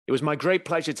It was my great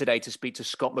pleasure today to speak to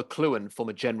Scot McCloughan,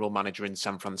 former general manager in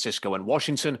San Francisco and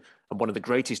Washington, and one of the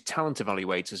greatest talent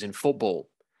evaluators in football.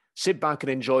 Sit back and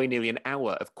enjoy nearly an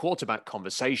hour of quarterback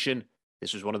conversation.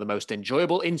 This was one of the most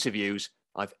enjoyable interviews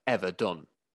I've ever done.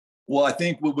 Well, I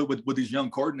think with these young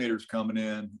coordinators coming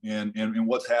in and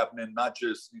what's happening, not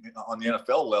just on the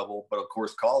NFL level, but of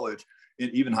course college and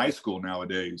even high school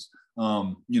nowadays, a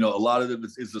lot of it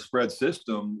is the spread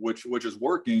system, which is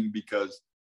working because,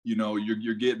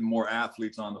 you're getting more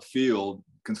athletes on the field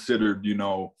considered,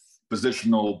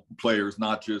 positional players,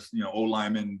 not just,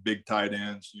 O-linemen, big tight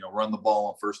ends, run the ball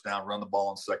on first down, run the ball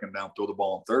on second down, throw the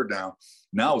ball on third down.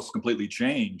 Now it's completely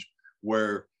changed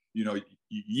where, you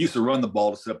used to run the ball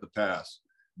to set up the pass.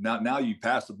 Now you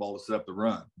pass the ball to set up the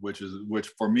run, which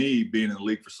for me, being in the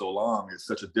league for so long, is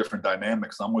such a different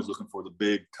dynamic. So I'm always looking for the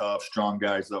big, tough, strong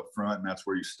guys up front. And that's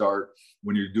where you start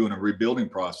when you're doing a rebuilding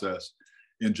process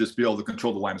and just be able to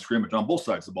control the line of scrimmage on both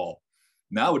sides of the ball.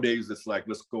 Nowadays, it's like,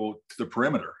 let's go to the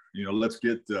perimeter. Let's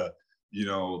get the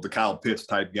Kyle Pitts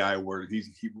type guy where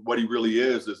what he really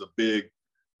is a big,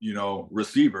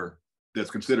 receiver that's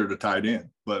considered a tight end.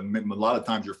 But a lot of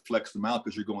times you're flexing them out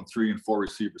because you're going 3 and 4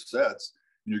 receiver sets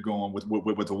and you're going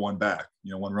with a one back,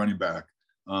 one running back.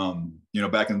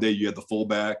 Back in the day, you had the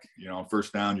fullback, on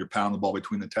first down, you're pounding the ball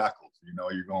between the tackles.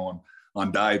 You're going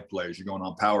on dive plays, you're going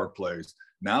on power plays.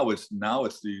 Now it's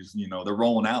these, they're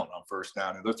rolling out on first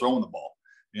down and they're throwing the ball.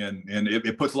 And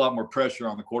it puts a lot more pressure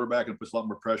on the quarterback and it puts a lot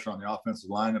more pressure on the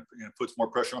offensive line and it puts more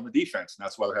pressure on the defense. And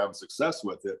that's why they're having success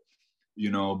with it,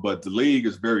 but the league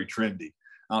is very trendy.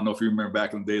 I don't know if you remember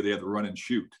back in the day, they had the run and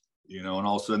shoot, and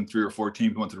all of a sudden 3 or 4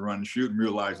 teams went to the run and shoot and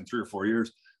realized in 3 or 4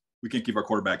 years, we can't keep our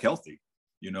quarterback healthy,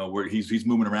 where he's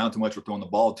moving around too much, we're throwing the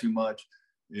ball too much,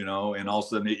 and all of a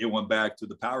sudden it went back to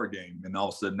the power game. And all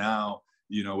of a sudden now,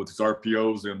 with its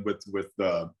RPOs and with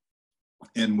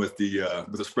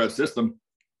the spread system,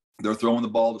 they're throwing the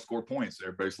ball to score points.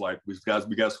 Everybody's like, we got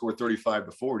to score 35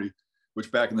 to 40,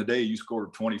 which back in the day, you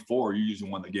scored 24, you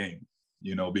usually won the game,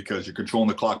 because you're controlling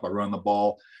the clock by running the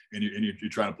ball and you're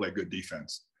trying to play good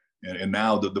defense. And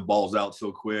now the ball's out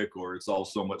so quick, or it's all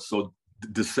so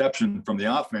deception from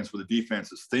the offense where the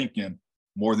defense is thinking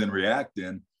more than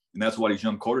reacting. And that's why these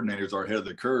young coordinators are ahead of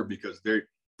the curve because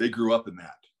they grew up in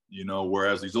that,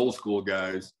 whereas these old school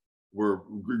guys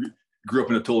grew up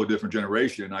in a totally different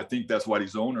generation. I think that's why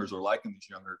these owners are liking these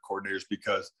younger coordinators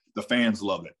because the fans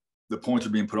love it. The points are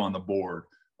being put on the board.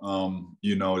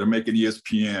 They're making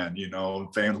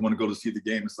ESPN, fans want to go to see the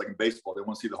game. It's like in baseball, they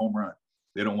want to see the home run.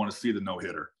 They don't want to see the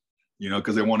no-hitter,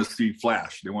 because they want to see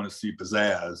flash. They want to see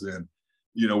pizzazz. And,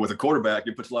 with a quarterback,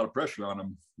 it puts a lot of pressure on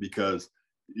them because,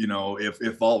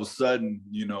 if all of a sudden,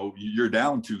 you're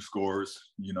down 2 scores,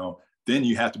 then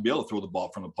you have to be able to throw the ball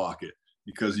from the pocket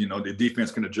because, the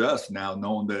defense can adjust now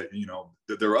knowing that,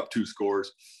 that they're up 2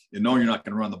 scores and knowing you're not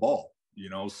going to run the ball,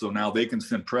 so now they can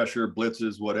send pressure,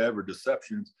 blitzes, whatever,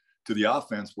 deceptions to the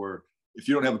offense where if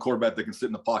you don't have a quarterback that can sit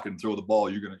in the pocket and throw the ball,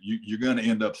 you're going to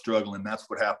end up struggling. That's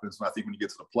what happens. And I think when you get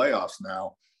to the playoffs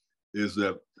now is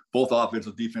that both offense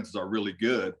and defenses are really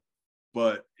good.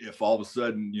 But if all of a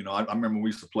sudden, I remember when we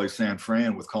used to play San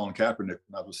Fran with Colin Kaepernick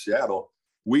when I was with Seattle,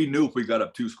 we knew if we got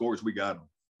up 2 scores, we got them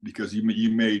because you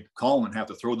made Colin have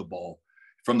to throw the ball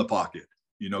from the pocket.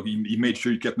 You made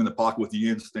sure you kept him in the pocket with the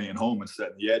ends staying home and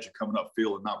setting the edge and coming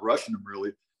upfield and not rushing him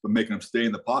really, but making him stay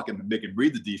in the pocket and make him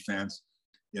read the defense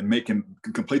and make him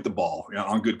complete the ball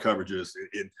on good coverages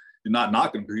and not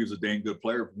knock him because he was a dang good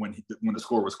player. When the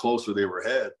score was closer, they were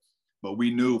ahead. But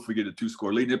we knew if we get a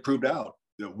 2-score lead, it proved out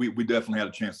that we definitely had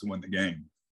a chance to win the game.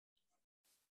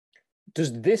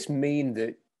 Does this mean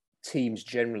that teams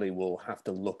generally will have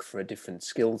to look for a different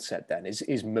skill set then?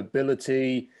 Is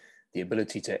mobility, the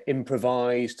ability to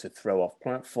improvise, to throw off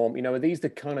platform, are these the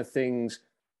kind of things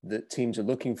that teams are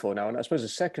looking for now? And I suppose a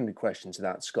secondary question to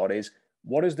that, Scott, is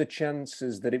what is the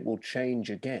chances that it will change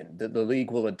again, that the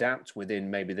league will adapt within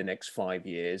maybe the next 5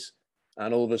 years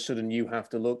and all of a sudden you have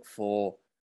to look for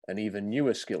an even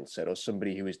newer skill set or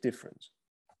somebody who is different?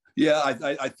 Yeah,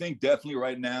 I think definitely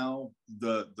right now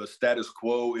the status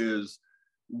quo is,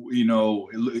 in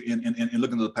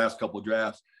looking at the past couple of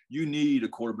drafts, you need a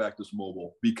quarterback that's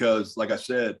mobile because, like I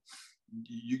said,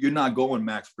 you're not going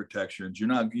max protections. You're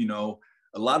not,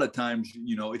 a lot of times,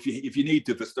 if you need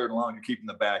to, if it's third and long, you're keeping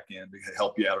the back end to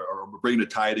help you out or bringing a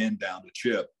tight end down to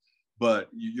chip. But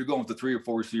you're going with the 3 or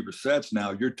 4 receiver sets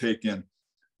now. You're taking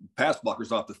pass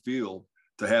blockers off the field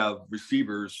to have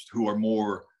receivers who are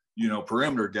more,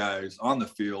 perimeter guys on the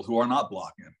field who are not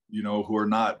blocking, who are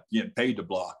not getting paid to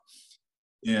block.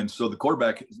 And so the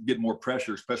quarterback get more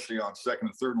pressure, especially on second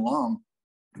and third and long,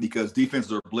 because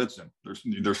defenses are blitzing,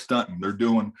 they're stunting, they're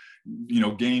doing,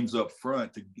 games up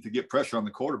front to get pressure on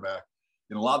the quarterback.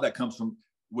 And a lot of that comes from,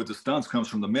 with the stunts, comes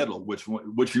from the middle, which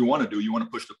you want to do. You want to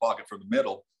push the pocket from the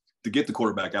middle to get the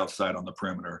quarterback outside on the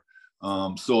perimeter.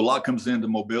 So a lot comes into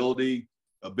mobility,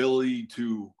 ability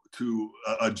to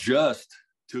adjust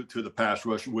to the pass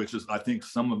rush, which is, I think,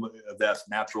 some of that's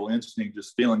natural instinct,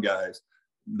 just feeling guys.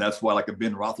 That's why, like, a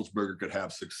Ben Roethlisberger could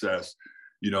have success.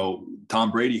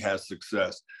 Tom Brady has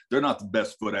success. They're not the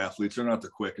best foot athletes. They're not the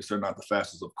quickest. They're not the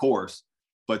fastest, of course,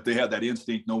 but they have that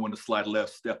instinct, know when to slide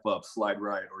left, step up, slide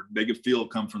right, or they can feel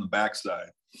it come from the backside.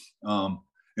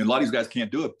 And a lot of these guys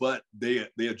can't do it, but they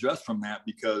adjust from that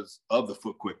because of the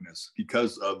foot quickness,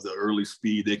 because of the early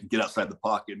speed. They can get outside the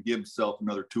pocket and give himself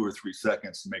another 2 or 3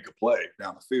 seconds to make a play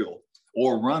down the field,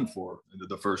 or run for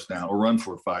the first down, or run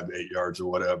for 5 to 8 yards or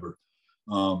whatever.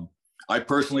 I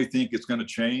personally think it's going to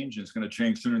change, and it's going to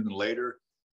change sooner than later,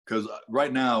 because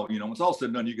right now, when it's all said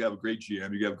and done, you have a great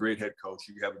GM, you have a great head coach,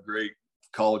 you have a great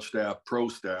college staff, pro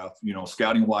staff,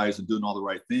 scouting wise and doing all the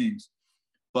right things.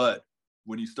 But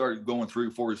when you start going 3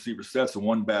 or 4 receiver sets and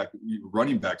one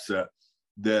running back set,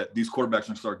 that these quarterbacks are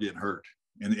going to start getting hurt.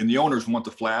 And the owners want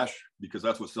the flash because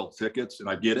that's what sells tickets. And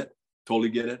I get it, totally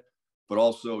get it. But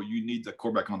also you need the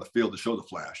quarterback on the field to show the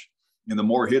flash. And the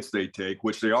more hits they take,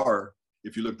 which they are,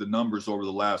 if you look at the numbers over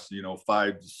the last,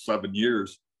 5 to 7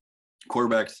 years,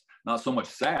 quarterbacks, not so much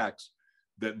sacks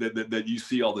that you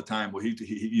see all the time. Well,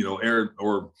 Aaron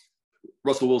or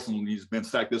Russell Wilson, he's been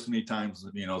sacked this many times,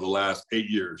 the last 8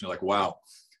 years. You're like, wow.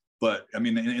 But I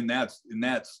mean, and that's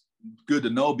good to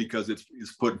know, because it's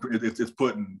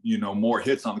putting more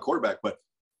hits on the quarterback. But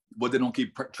what they don't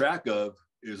keep track of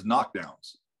is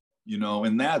knockdowns,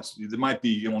 and there might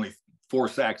be only 4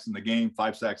 sacks in the game,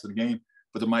 5 sacks in the game,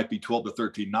 but there might be 12 to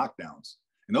 13 knockdowns,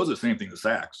 and those are the same thing as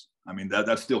sacks. I mean,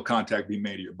 that's still contact being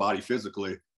made to your body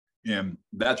physically. And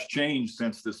that's changed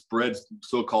since the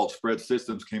so-called spread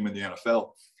systems came in the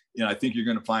NFL. And I think you're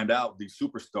going to find out these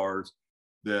superstars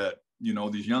that,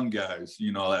 these young guys,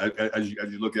 as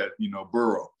you look at,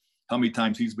 Burrow, how many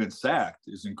times he's been sacked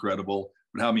is incredible,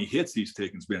 but how many hits he's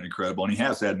taken has been incredible. And he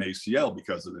has had an ACL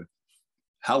because of it.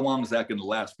 How long is that going to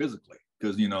last physically?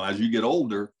 Because, as you get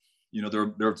older,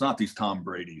 there's not these Tom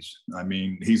Brady's. I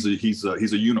mean, he's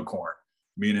a unicorn,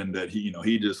 meaning that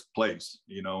he just plays,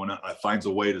 and finds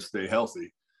a way to stay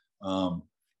healthy. But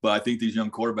I think these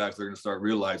young quarterbacks are going to start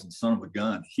realizing, son of a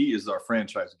gun, he is our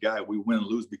franchise guy. We win and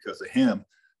lose because of him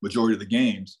majority of the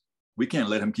games. We can't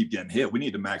let him keep getting hit. We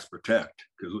need to max protect,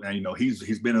 because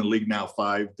he's been in the league now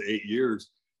 5 to 8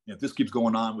 years. And if this keeps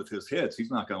going on with his hits,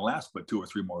 he's not going to last but 2 or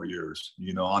 3 more years,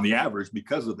 on the average,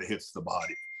 because of the hits to the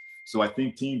body. So I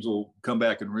think teams will come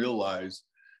back and realize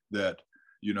that,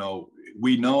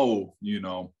 we know,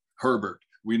 Herbert,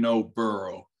 we know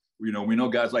Burrow, we know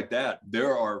guys like that.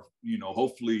 There are,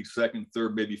 hopefully 2nd,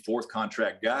 3rd, maybe 4th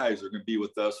contract guys are going to be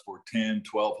with us for 10,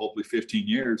 12, hopefully 15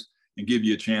 years and give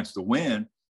you a chance to win.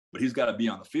 But he's got to be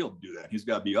on the field to do that. He's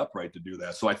got to be upright to do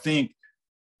that. So I think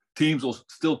teams will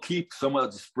still keep some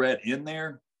of the spread in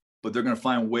there, but they're going to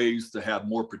find ways to have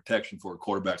more protection for a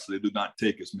quarterback so they do not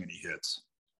take as many hits.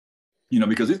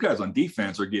 Because these guys on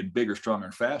defense are getting bigger, stronger,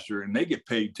 and faster, and they get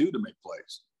paid too to make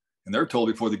plays. And they're told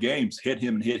before the games, hit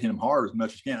him hard as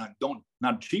much as you can.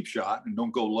 Not a cheap shot, and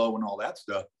don't go low and all that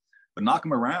stuff, but knock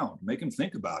him around, make him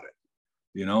think about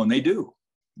it, and they do.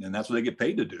 And that's what they get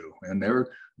paid to do. And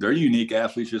they're unique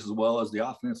athletes just as well as the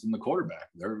offense and the quarterback.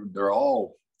 They're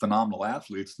all phenomenal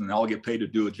athletes, and they all get paid to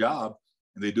do a job,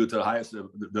 and they do it to the highest of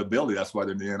the ability. That's why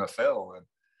they're in the NFL. And,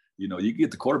 you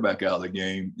get the quarterback out of the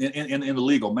game in a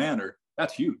legal manner.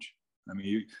 That's huge. I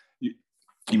mean,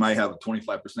 you might have a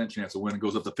 25% chance of winning,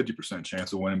 goes up to 50%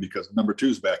 chance of winning because number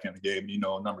 2's back in the game.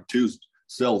 Number 2's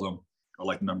seldom are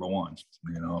like number 1.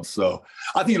 So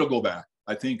I think it'll go back.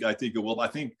 I think it will. I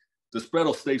think the spread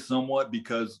will stay somewhat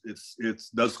because it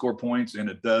does score points, and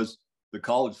it does the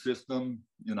college system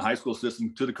and the high school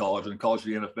system to the college, and college to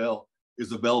the NFL is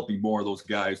developing more of those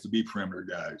guys to be perimeter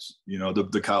guys.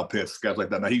 The Kyle Pitts, guys like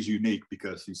that. Now he's unique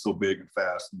because he's so big and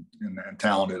fast and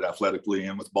talented athletically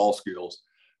and with ball skills.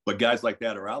 But guys like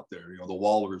that are out there. The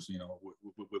Wallers,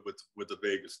 with the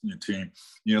Vegas team.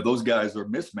 Those guys are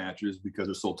mismatches because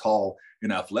they're so tall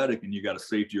and athletic, and you got a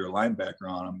safety or a linebacker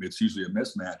on them. It's usually a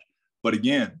mismatch. But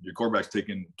again, your quarterback's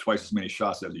taking twice as many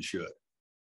shots as he should.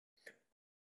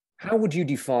 How would you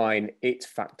define it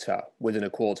factor within a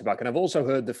quarterback? And I've also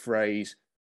heard the phrase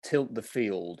tilt the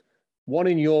field. What,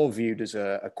 in your view, does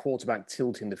a quarterback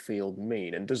tilting the field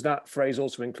mean? And does that phrase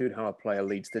also include how a player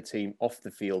leads the team off the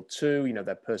field too,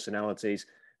 their personalities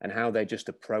and how they just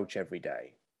approach every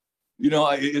day?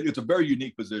 It's a very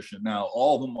unique position. Now,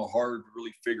 all of them are hard to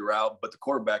really figure out, but the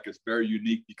quarterback is very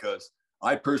unique because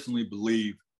I personally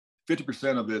believe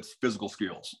 50% of it's physical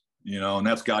skills, and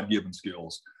that's God-given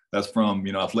skills. That's from,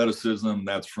 athleticism.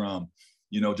 That's from,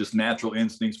 just natural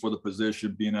instincts for the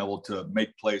position, being able to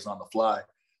make plays on the fly.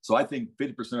 So I think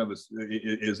 50% of it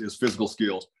is physical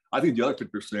skills. I think the other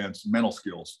 50% is mental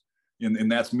skills.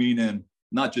 And that's meaning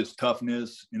not just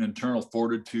toughness and internal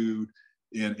fortitude,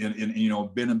 in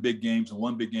been in big games and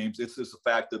won big games. It's just the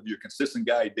fact of you're a consistent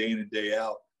guy day in and day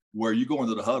out, where you go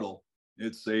into the huddle.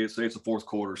 It's the fourth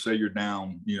quarter. Say you're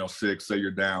down, 6. Say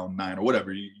you're down 9 or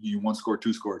whatever. You 1 score,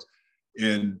 2 scores,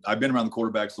 and I've been around the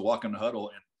quarterbacks to walk in the huddle,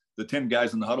 and the 10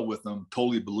 guys in the huddle with them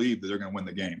totally believe that they're going to win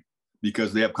the game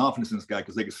because they have confidence in this guy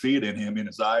because they can see it in him, in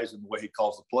his eyes, and the way he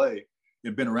calls the play.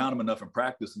 They've been around him enough in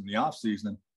practice in the off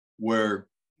season where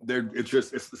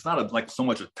it's not like so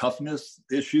much a toughness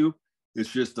issue. It's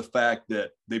just the fact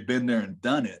that they've been there and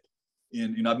done it.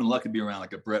 And, I've been lucky to be around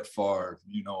like a Brett Favre,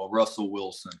 a Russell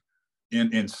Wilson,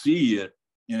 and see it.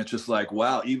 And it's just like,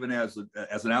 wow, even as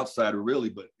an outsider, really,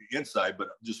 but inside, but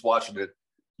just watching it,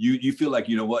 you feel like,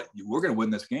 what, we're going to win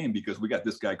this game because we got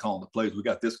this guy calling the plays. We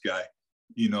got this guy,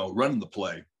 running the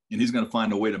play, and he's going to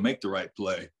find a way to make the right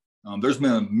play. There's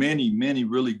been many, many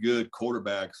really good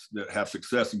quarterbacks that have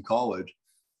success in college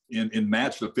and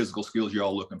match the physical skills you're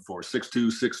all looking for.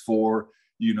 6'2",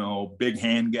 6'4", big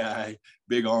hand guy,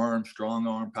 big arm, strong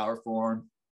arm, powerful arm.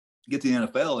 Get to the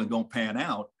NFL and don't pan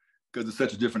out because it's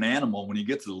such a different animal when you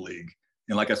get to the league.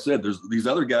 And like I said, there's these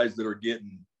other guys that are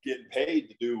getting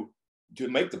paid to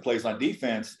make the plays on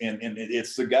defense. And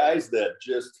it's the guys that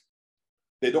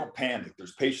they don't panic.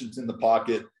 There's patience in the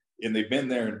pocket, and they've been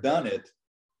there and done it.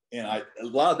 And a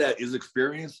lot of that is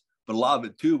experience, but a lot of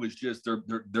it too is just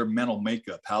their mental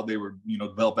makeup, how they were,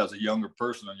 developed as a younger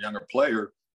person, a younger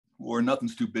player, where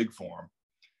nothing's too big for them.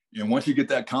 And once you get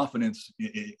that confidence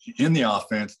in the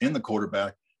offense, in the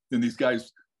quarterback, then these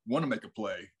guys want to make a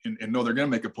play and know they're going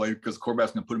to make a play because the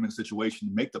quarterback's going to put them in a situation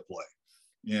to make the play.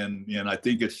 And I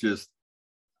think it's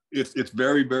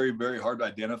very, very, very hard to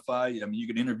identify. I mean, you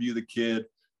can interview the kid,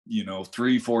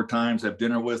 3-4 times, have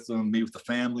dinner with them, meet with the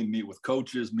family, meet with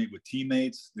coaches, meet with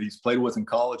teammates that he's played with in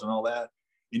college and all that.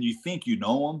 And you think you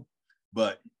know him,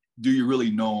 but do you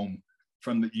really know him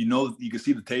you can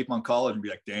see the tape on college and be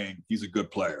like, dang, he's a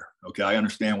good player. Okay, I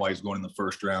understand why he's going in the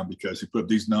first round because he put up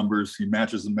these numbers. He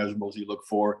matches the measurables you look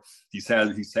for. He's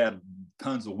had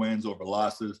tons of wins over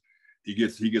losses. He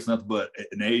gets nothing but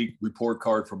an A report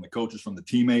card from the coaches, from the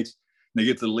teammates. And they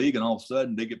get to the league, and all of a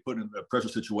sudden they get put in a pressure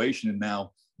situation, and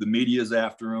now the media is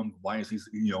after him. Why is he?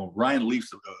 Ryan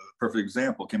Leaf's a perfect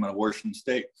example. Came out of Washington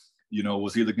State.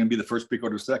 Was either going to be the first pick or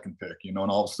the second pick. And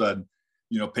all of a sudden,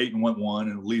 Peyton went 1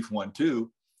 and Leaf went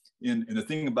 2. And the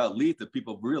thing about Leaf that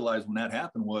people realized when that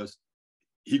happened was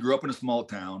he grew up in a small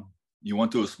town. You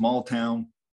went to a small town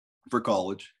for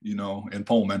college, in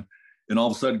Pullman, and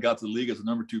all of a sudden got to the league as a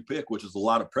number 2 pick, which is a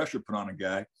lot of pressure put on a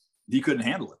guy. He couldn't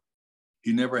handle it.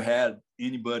 He never had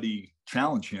anybody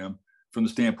challenge him from the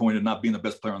standpoint of not being the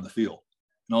best player on the field.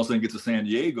 And all of a sudden gets to San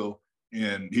Diego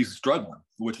and he's struggling,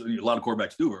 which a lot of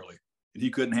quarterbacks do early. And he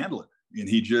couldn't handle it. And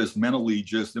he just mentally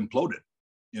imploded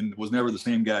and was never the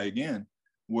same guy again.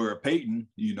 Where Peyton,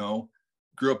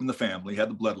 grew up in the family, had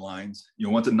the bloodlines,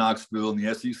 went to Knoxville in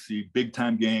the SEC, big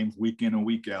time games, week in and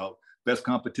week out, best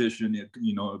competition,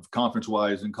 conference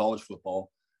wise in college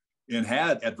football, and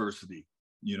had adversity,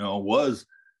 was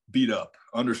beat up,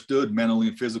 understood mentally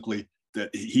and physically that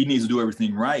he needs to do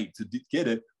everything right to get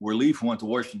it. Where Leaf went to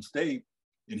Washington State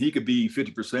and he could be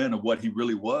 50% of what he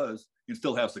really was and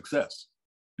still have success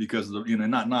because of,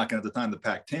 not knocking at the time the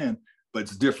Pac-10, but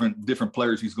it's different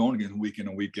players he's going against week in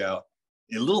and week out.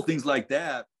 And little things like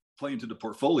that play into the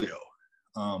portfolio.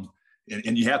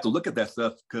 And you have to look at that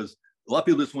stuff because a lot of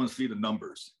people just want to see the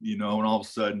numbers, and all of a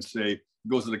sudden say,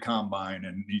 goes to the combine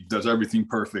and he does everything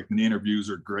perfect and the interviews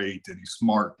are great and he's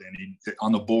smart and he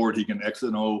on the board, he can X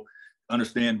and O,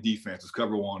 understand defenses,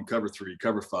 cover 1, cover 3,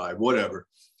 cover 5, whatever.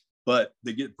 But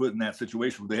they get put in that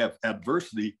situation where they have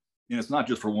adversity, and it's not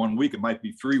just for 1 week, it might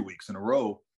be 3 weeks in a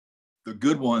row. The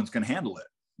good ones can handle it.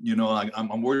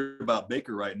 I'm worried about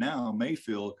Baker right now,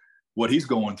 Mayfield, what he's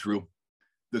going through.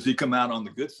 Does he come out on the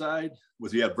good side?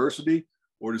 Was he adversity?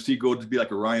 Or does he go to be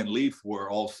like a Ryan Leaf where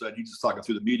all of a sudden he's just talking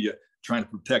through the media, trying to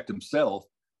protect himself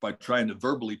by trying to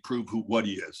verbally prove what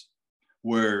he is,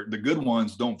 where the good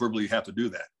ones don't verbally have to do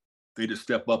that. They just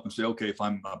step up and say, okay, if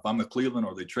I'm a Cleveland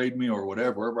or they trade me or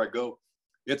whatever, wherever I go,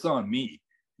 it's on me.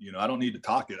 I don't need to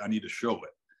talk it. I need to show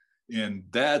it. And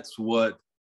that's what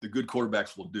the good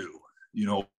quarterbacks will do,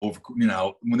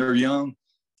 when they're young.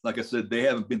 Like I said, they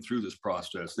haven't been through this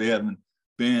process. They haven't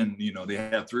Ben, they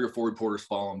have 3 or 4 reporters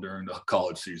follow him during the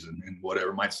college season and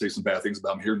whatever, might say some bad things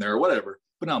about him here and there or whatever,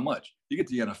 but not much. You get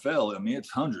to the NFL, I mean,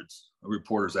 it's hundreds of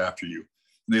reporters after you.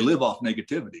 And they live off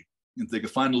negativity. And if they can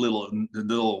find a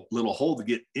little hole to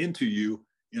get into you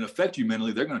and affect you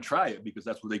mentally, they're going to try it because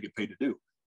that's what they get paid to do.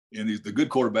 And the good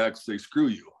quarterbacks, they screw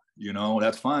you.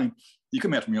 That's fine. You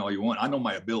can match me all you want. I know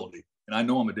my ability, and I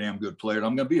know I'm a damn good player. And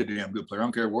I'm going to be a damn good player. I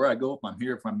don't care where I go. If I'm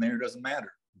here, if I'm there, it doesn't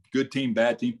matter. Good team,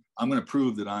 bad team. I'm going to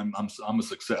prove that I'm a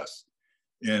success.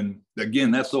 And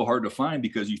again, that's so hard to find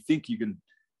because you think you can,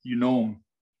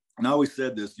 and I always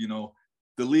said this, the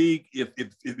league,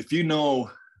 if you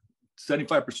know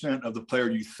 75% of the player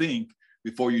you think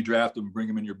before you draft them and bring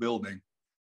them in your building,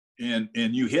 and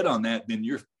you hit on that, then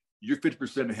you're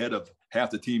 50% ahead of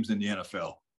half the teams in the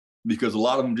NFL, because a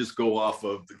lot of them just go off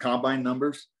of the combine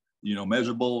numbers,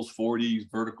 measurables, 40s,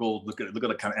 vertical. Look at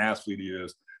the kind of athlete he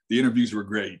is. The interviews were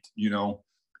great,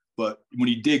 but when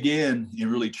you dig in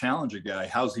and really challenge a guy,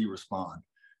 how's he respond?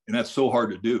 And that's so hard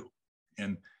to do.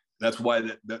 And that's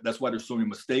why that's why there's so many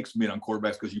mistakes made on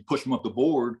quarterbacks, because you push them up the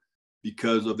board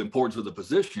because of the importance of the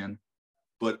position,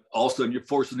 but all of a sudden you're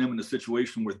forcing them in a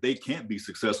situation where they can't be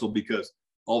successful because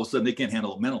all of a sudden they can't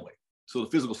handle it mentally. So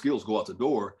the physical skills go out the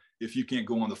door if you can't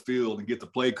go on the field and get the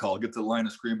play call, get to the line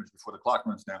of scrimmage before the clock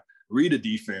runs down, read a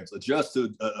defense, adjust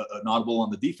to an audible on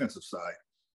the defensive side.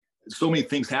 So many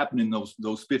things happen in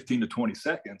those 15 to 20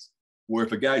 seconds where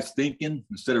if a guy's thinking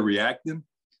instead of reacting,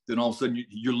 then all of a sudden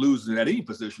you're losing at any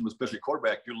position, especially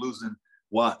quarterback, you're losing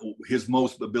his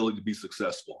most ability to be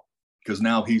successful. Because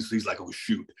now he's like, oh,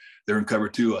 shoot, they're in cover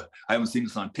 2. I haven't seen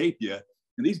this on tape yet.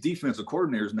 And these defensive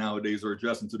coordinators nowadays are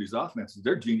adjusting to these offenses.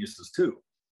 They're geniuses too.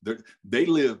 They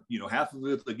live, half of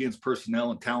it against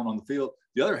personnel and talent on the field.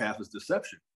 The other half is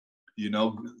deception.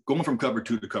 Going from cover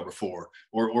 2 to cover 4,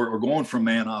 or going from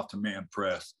man off to man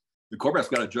press. The quarterback's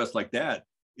got to adjust like that.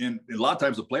 And a lot of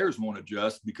times the players won't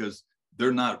adjust because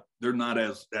they're not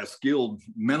as skilled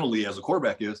mentally as a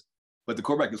quarterback is, but the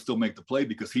quarterback can still make the play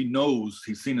because he knows,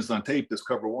 he's seen this on tape, this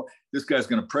cover 1, this guy's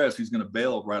going to press, he's going to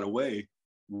bail right away,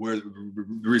 where the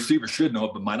receiver should know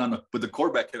it, but might not know. But the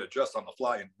quarterback can adjust on the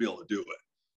fly and be able to do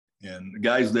it. And the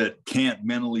guys that can't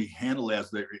mentally handle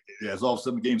as all of a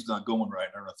sudden the game's not going right,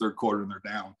 or in the third quarter and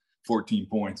they're down 14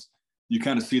 points, you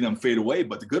kind of see them fade away.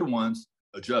 But the good ones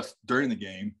adjust during the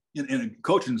game. And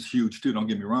coaching is huge too, don't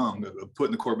get me wrong,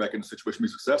 putting the quarterback in a situation to be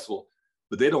successful,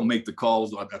 but they don't make the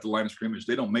calls at the line of scrimmage.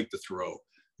 They don't make the throw.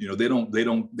 They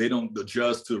don't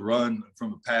adjust to run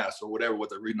from a pass or whatever, what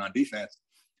they're reading on defense.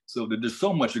 So there's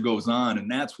so much that goes on,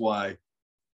 and that's why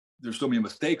there's so many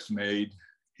mistakes made.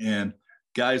 And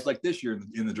guys like this year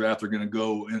in the draft are going to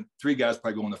go, and 3 guys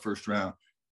probably go in the first round.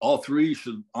 All 3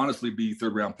 should honestly be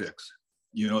third-round picks.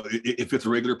 If it's a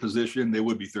regular position, they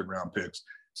would be third-round picks,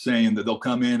 saying that they'll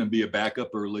come in and be a backup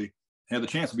early, have the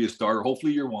chance to be a starter,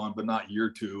 hopefully year 1, but not year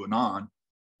 2 and on.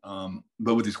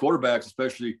 But with these quarterbacks,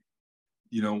 especially,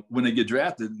 when they get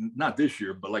drafted, not this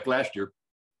year, but like last year,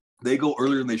 they go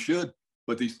earlier than they should.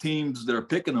 But these teams that are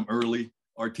picking them early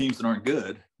are teams that aren't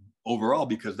good overall,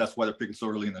 because that's why they're picking so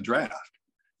early in the draft.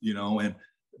 And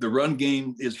the run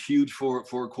game is huge for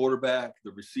a quarterback.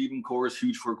 The receiving core is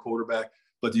huge for a quarterback,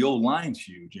 but the old line's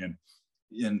huge. And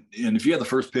if you have the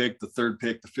first pick, the third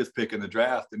pick, the fifth pick in the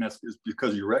draft, and that's because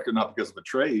of your record, not because of a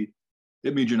trade,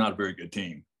 it means you're not a very good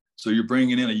team. So you're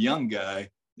bringing in a young guy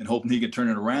and hoping he can turn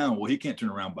it around. Well, he can't turn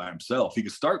it around by himself. He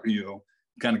could start,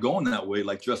 kind of going that way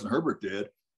like Justin Herbert did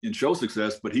and show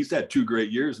success, but he's had 2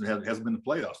 great years and hasn't been in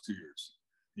the playoffs 2 years.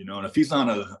 And if he's on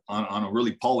a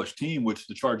really polished team, which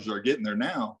the Chargers are getting there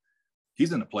now,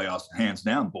 he's in the playoffs hands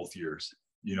down both years.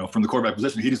 From the quarterback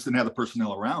position, he just didn't have the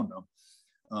personnel around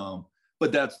him.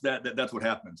 But that's what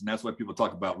happens, and that's why people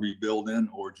talk about rebuilding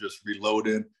or just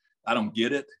reloading. I don't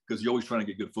get it, because you're always trying to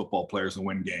get good football players and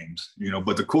win games.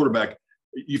 But the quarterback,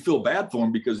 you feel bad for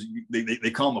him because they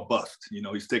call him a bust.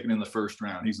 He's taken in the first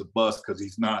round. He's a bust because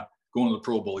he's not going to the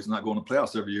Pro Bowl. He's not going to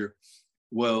playoffs every year.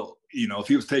 Well, if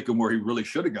he was taken where he really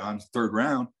should have gone, 3rd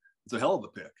round, it's a hell of a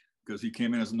pick, because he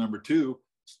came in as a number 2,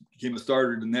 became a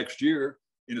starter the next year,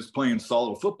 and is playing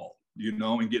solid football,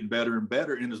 and getting better and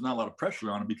better. And there's not a lot of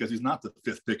pressure on him because he's not the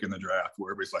 5th pick in the draft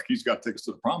where everybody's like, he's got tickets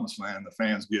to the promised land. The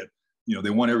fans get, they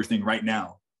want everything right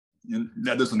now. And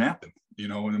that doesn't happen,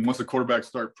 and once the quarterbacks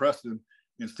start pressing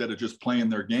instead of just playing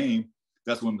their game,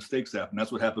 that's when mistakes happen.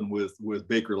 That's what happened with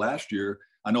Baker last year.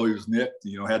 I know he was nicked,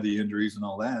 had the injuries and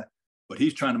all that, but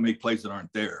he's trying to make plays that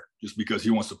aren't there just because he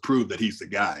wants to prove that he's the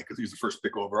guy, because he's the first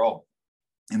pick overall.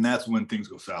 And that's when things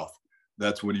go south.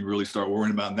 That's when you really start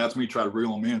worrying about it. And that's when you try to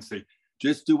reel him in and say,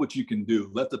 Just do what you can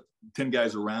do. Let the 10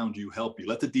 guys around you help you.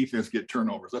 Let the defense get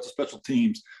turnovers. Let the special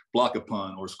teams block a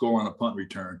punt or score on a punt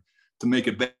return to make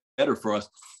it better for us.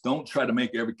 Don't try to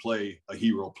make every play a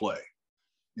hero play.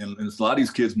 And a lot of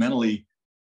these kids mentally,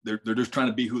 they're just trying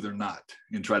to be who they're not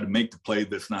and try to make the play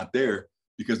that's not there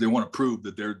because they want to prove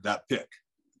that they're that pick.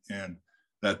 And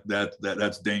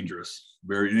that's dangerous.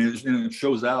 And it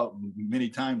shows out many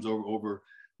times over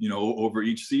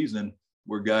each season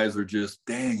where guys are just,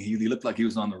 dang, he looked like he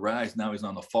was on the rise. Now he's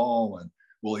on the fall, and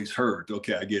well, he's hurt.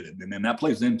 Okay, I get it. And then that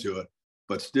plays into it.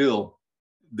 But still,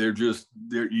 you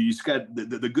just got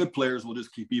the good players will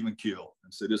just keep even keel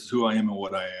and say, this is who I am and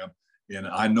what I am. And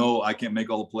I know I can't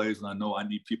make all the plays, and I know I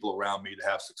need people around me to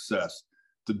have success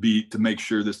to make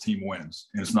sure this team wins.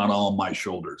 And it's not all on my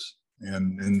shoulders.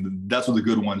 And that's what the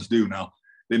good ones do. Now,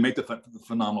 they make the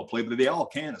phenomenal play, but they all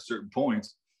can at certain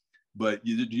points. But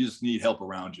you just need help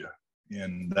around you.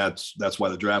 And that's why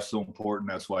the draft's so important.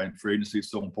 That's why free agency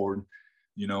is so important,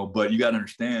 but you got to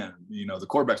understand, the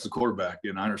quarterback's the quarterback.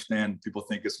 And I understand people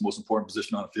think it's the most important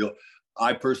position on the field.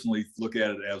 I personally look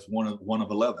at it as one of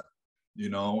 11,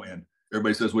 and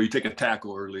everybody says, well, you take a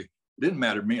tackle early. It didn't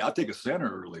matter to me. I'll take a center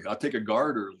early. I'll take a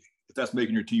guard early. If that's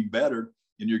making your team better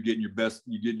and you're getting your best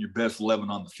 11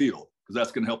 on the field, because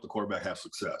that's going to help the quarterback have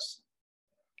success.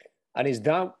 And is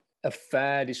that a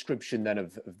fair description then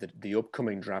of the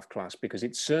upcoming draft class? Because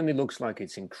it certainly looks like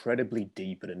it's incredibly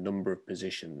deep at a number of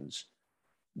positions.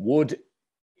 Would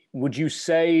you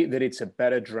say that it's a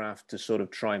better draft to sort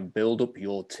of try and build up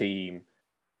your team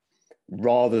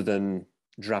rather than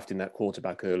drafting that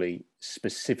quarterback early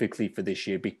specifically for this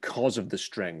year because of the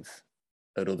strength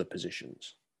at other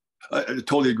positions? I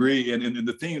totally agree. And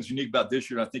the thing that's unique about this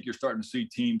year, I think you're starting to see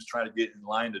teams try to get in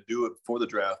line to do it before the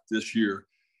draft this year,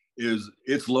 is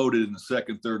it's loaded in the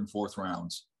second, third, and fourth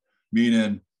rounds,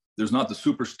 meaning there's not the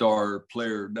superstar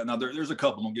player. Now, there's a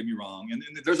couple, don't get me wrong. And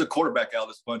there's a quarterback out of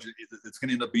this bunch that's going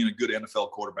to end up being a good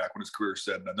NFL quarterback when his career is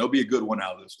said and done. There'll be a good one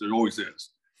out of this. There always is.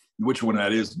 Which one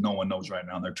that is, no one knows right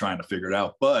now, and they're trying to figure it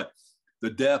out. But the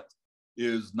depth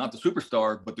is not the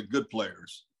superstar, but the good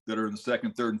players that are in the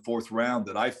second, third, and fourth round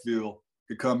that I feel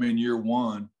could come in year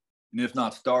one, and if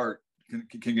not start,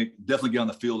 can definitely get on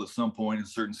the field at some point in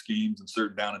certain schemes and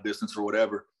certain down and distance or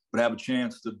whatever, but have a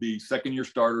chance to be second-year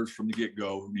starters from the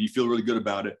get-go. I mean, you feel really good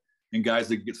about it. And guys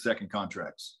that get second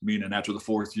contracts, meaning after the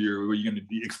fourth year, or you're going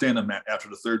to extend them after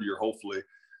the third year, hopefully.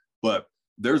 But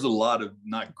there's a lot of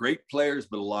not great players,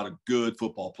 but a lot of good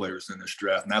football players in this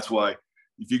draft. And that's why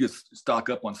if you get stock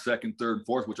up on second, third, and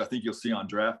fourth, which I think you'll see on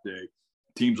draft day,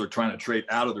 teams are trying to trade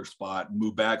out of their spot and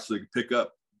move back so they can pick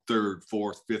up third,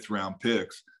 fourth, fifth round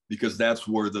picks, because that's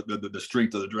where the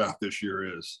strength of the draft this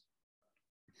year is.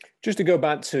 Just to go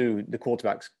back to the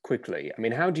quarterbacks quickly, I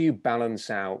mean, how do you balance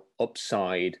out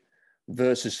upside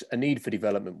versus a need for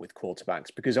development with quarterbacks?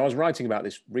 Because I was writing about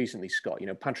this recently, Scott.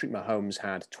 Patrick Mahomes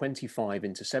had 25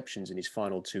 interceptions in his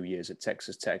final 2 years at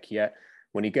Texas Tech, yet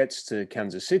when he gets to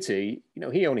Kansas City,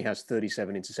 he only has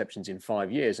 37 interceptions in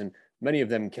 5 years, and many of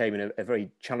them came in a very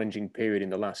challenging period in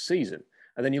the last season.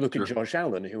 And then you look at Josh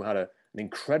Allen, who had an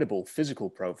incredible physical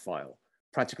profile,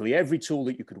 practically every tool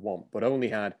that you could want, but only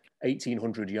had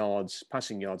 1,800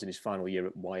 passing yards in his final year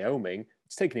at Wyoming.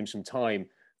 It's taken him some time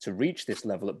to reach this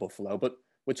level at Buffalo, but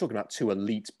we're talking about two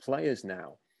elite players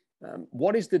now.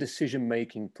 What is the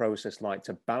decision-making process like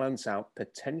to balance out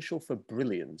potential for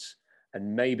brilliance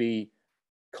and maybe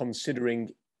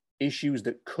considering issues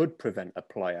that could prevent a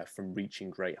player from reaching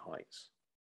great heights?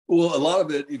 Well, a lot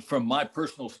of it, from my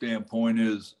personal standpoint,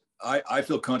 is I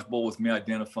feel comfortable with me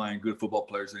identifying good football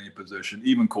players in any position,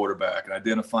 even quarterback, and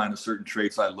identifying the certain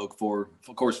traits I look for.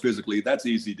 Of course, physically, that's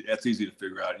easy to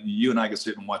figure out. You and I can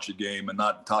sit and watch a game and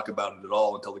not talk about it at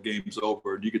all until the game's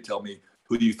over. And you could tell me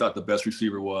who you thought the best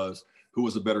receiver was, who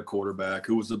was a better quarterback,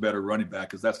 who was the better running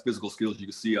back, because that's physical skills you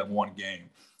can see on one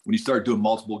game. When you start doing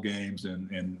multiple games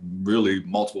and really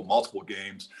multiple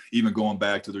games, even going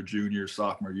back to their junior,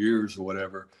 sophomore years or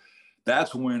whatever,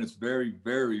 that's when it's very,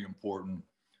 very important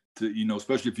to,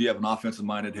 especially if you have an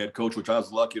offensive-minded head coach, which I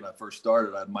was lucky when I first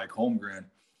started. I had Mike Holmgren,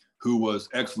 who was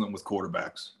excellent with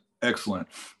quarterbacks. Excellent.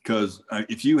 Because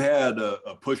if you had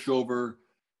a pushover,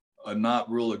 a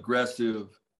not real aggressive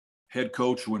head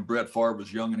coach when Brett Favre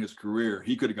was young in his career,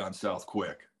 he could have gone south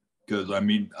quick. Because, I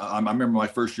remember my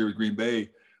first year with Green Bay,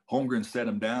 Holmgren set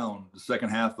him down the second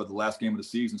half of the last game of the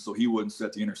season so he wouldn't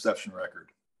set the interception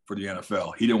record for the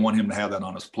NFL. He didn't want him to have that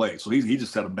on his plate. So he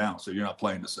just set him down. So you're not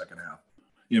playing the second half.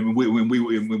 When we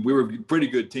were a pretty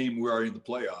good team, we were already in the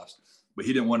playoffs, but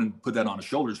he didn't want to put that on his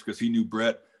shoulders because he knew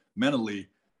Brett mentally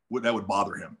that would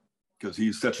bother him because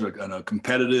he's such a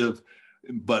competitive,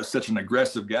 but such an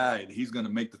aggressive guy that he's going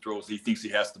to make the throws he thinks he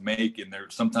has to make. And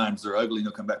sometimes they're ugly and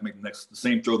he'll come back and make the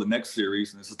same throw the next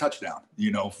series. And it's a touchdown,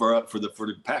 for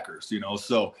the Packers,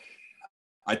 So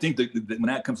I think that when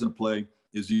that comes into play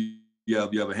is you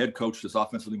have a head coach that's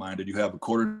offensively minded. You have a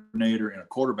coordinator and a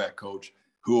quarterback coach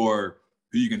who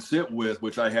you can sit with,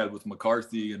 which I had with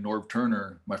McCarthy and Norv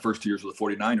Turner my first 2 years with the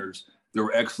 49ers. They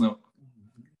were excellent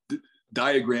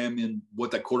diagramming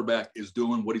what that quarterback is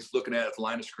doing, what he's looking at the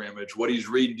line of scrimmage, what he's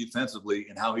reading defensively,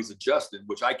 and how he's adjusted,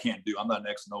 which I can't do. I'm not an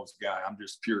X and O's guy. I'm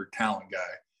just pure talent guy.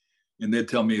 And they'd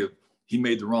tell me he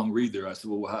made the wrong read there. I said,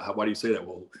 well, why do you say that?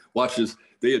 Well, watch this.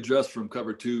 They adjust from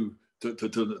cover 2 to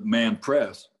the man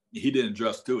press. He didn't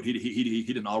adjust to it. He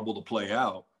didn't audible the play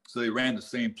out. So they ran the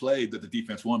same play that the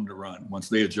defense wanted to run once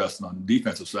they adjusted on the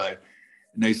defensive side.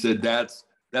 And they said that's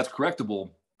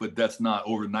correctable, but that's not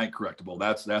overnight correctable.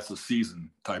 That's a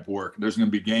season type work. There's going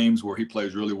to be games where he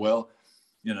plays really well.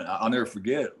 I'll never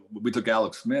forget, we took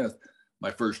Alex Smith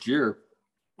my first year,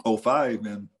 2005,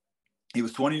 and he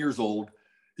was 20 years old.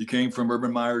 He came from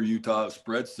Urban Meyer, Utah,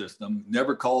 spread system,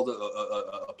 never called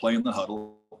a play in the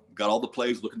huddle, got all the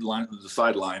plays, looking at the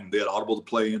sideline. They had audible the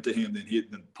play into him, then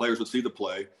the players would see the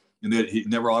play, and then he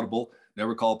never audible,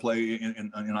 never called play.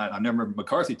 And I remember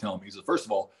McCarthy telling me, he said, first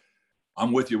of all,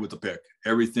 I'm with you with the pick.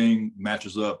 Everything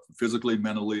matches up physically,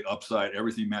 mentally, upside,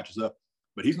 everything matches up.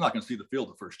 But he's not going to see the field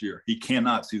the first year. He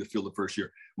cannot see the field the first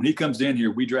year. When he comes in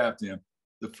here, we draft him.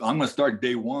 I'm going to start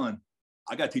day one.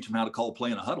 I got to teach him how to call a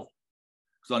play in a huddle.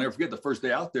 So I'll never forget the first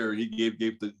day out there, he gave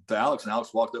to Alex, and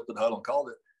Alex walked up to the huddle and called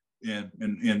it.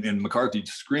 And McCarthy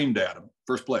screamed at him.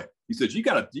 First play. He says, you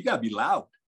gotta be loud.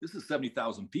 This is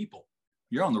 70,000 people.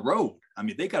 You're on the road. I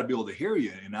mean, they got to be able to hear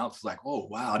you. And Alex is like, oh,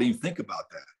 wow, I didn't even think about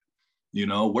that.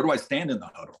 Where do I stand in the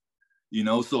huddle?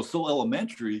 So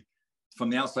elementary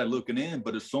from the outside looking in,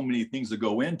 but there's so many things that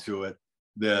go into it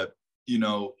that,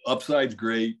 upside's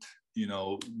great,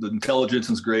 the intelligence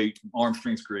is great, arm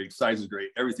strength's great, size is great,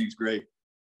 everything's great.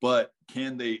 But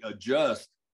can they adjust,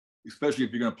 especially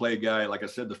if you're going to play a guy, like I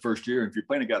said, the first year? If you're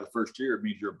playing a guy the first year, it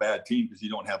means you're a bad team because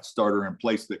you don't have a starter in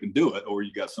place that can do it, or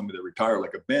you got somebody that retired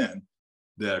like a Ben,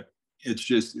 that it's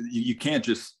just, you can't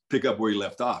just pick up where you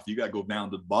left off. You got to go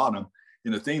down to the bottom.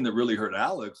 And the thing that really hurt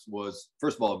Alex was,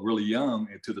 first of all, really young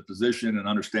to the position and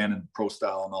understanding pro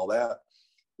style and all that,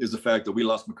 is the fact that we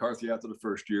lost McCarthy after the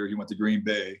first year. He went to Green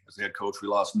Bay as the head coach. We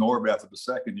lost Norb after the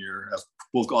second year as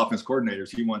both offense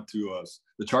coordinators. He went to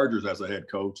the Chargers as a head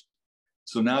coach.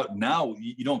 So now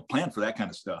you don't plan for that kind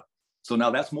of stuff. So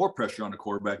now that's more pressure on the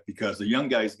quarterback because the young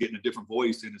guy's getting a different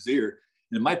voice in his ear.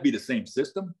 And it might be the same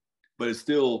system, but it's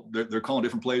still, they're calling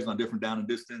different plays on different down and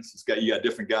distance. You got a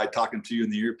different guy talking to you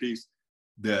in the earpiece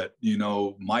that,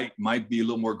 might be a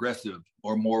little more aggressive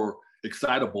or more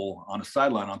excitable on a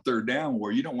sideline on third down,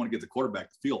 where you don't want to get the quarterback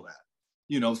to feel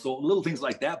that, so little things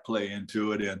like that play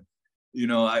into it. And,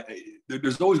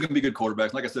 there's always going to be good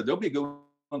quarterbacks. Like I said, there'll be a good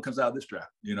one comes out of this draft,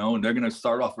 and they're going to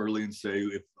start off early and say,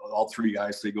 if all three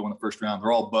guys say go in the first round,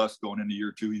 they're all bust going into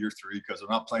year 2, year 3, because they're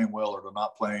not playing well or they're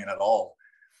not playing at all.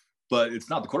 But it's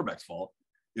not the quarterback's fault.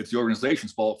 It's the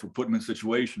organization's fault for putting them in a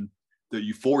situation that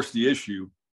you force the issue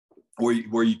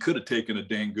where you could have taken a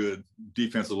dang good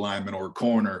defensive lineman or a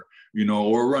corner,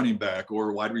 or a running back or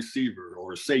a wide receiver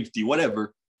or a safety,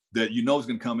 whatever, that is going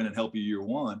to come in and help you year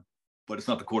one, but it's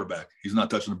not the quarterback. He's not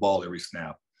touching the ball every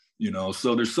snap,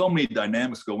 So there's so many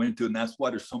dynamics go into it, and that's why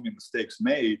there's so many mistakes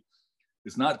made.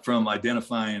 It's not from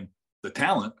identifying the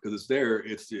talent, because it's there.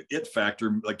 It's the it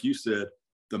factor, like you said,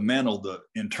 the mental, the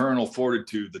internal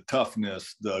fortitude, the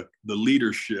toughness, the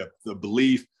leadership, the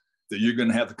belief that you're going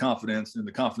to have the confidence and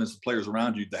the confidence of players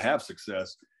around you to have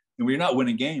success. And when you're not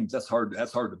winning games, that's hard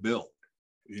to build,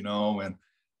 and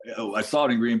I saw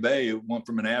it in Green Bay. It went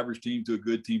from an average team to a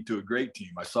good team to a great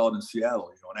team. I saw it in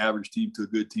Seattle, an average team to a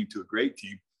good team to a great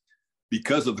team,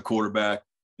 because of the quarterback,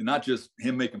 and not just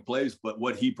him making plays, but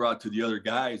what he brought to the other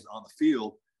guys on the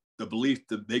field, the belief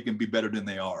that they can be better than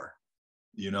they are,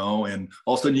 and all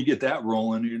of a sudden you get that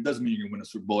rolling. It doesn't mean you're going to win a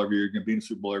Super Bowl every year. You're going to be in a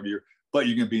Super Bowl every year, but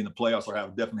you're going to be in the playoffs, or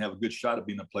definitely have a good shot at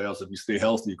being in the playoffs if you stay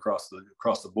healthy across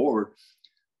the board.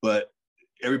 But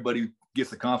everybody gets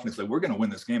the confidence that we're going to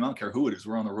win this game. I don't care who it is.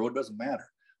 We're on the road. It doesn't matter.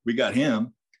 We got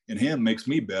him, and him makes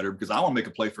me better because I want to make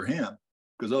a play for him,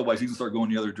 because otherwise he can start going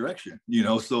the other direction,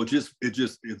 So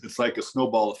it's like a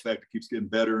snowball effect. It keeps getting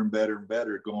better and better and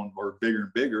better, going or bigger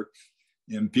and bigger.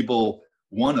 And people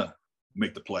want to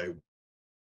make the play,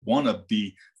 want to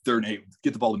be third and 8,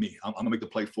 get the ball to me. I'm going to make the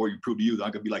play for you, prove to you that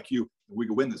I'm going to be like you, and we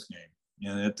can win this game.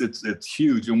 And it's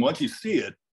huge. And once you see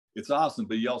it, it's awesome.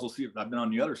 But you also see it. I've been on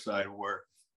the other side where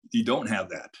you don't have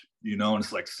that, and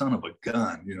it's like, son of a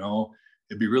gun,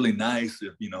 it'd be really nice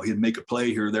if, he'd make a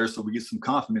play here or there so we get some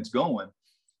confidence going.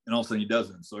 And all of a sudden he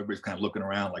doesn't. So everybody's kind of looking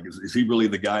around like, is he really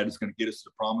the guy that's going to get us to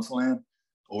the promised land?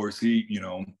 Or is he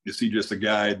just a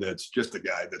guy that's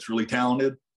really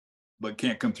talented, but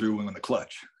can't come through in the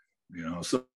clutch?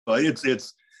 So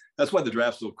it's that's why the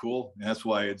draft's so cool. And that's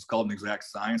why it's called an exact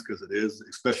science, because it is,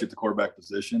 especially at the quarterback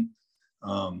position.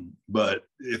 But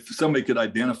if somebody could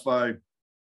identify,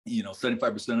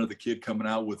 75% of the kid coming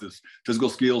out with his physical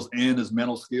skills and his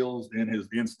mental skills and his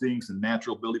instincts and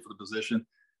natural ability for the position,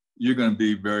 you're going to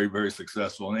be very, very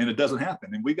successful. And it doesn't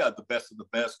happen. And we got the best of the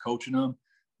best coaching them,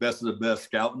 best of the best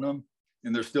scouting them.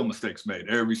 And there's still mistakes made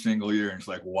every single year. And it's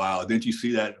like, wow, didn't you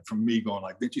see that? From me going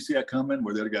like, didn't you see that coming?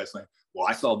 Where the other guy's saying, well,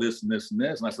 I saw this and this and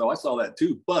this. And I said, I saw that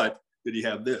too. But did he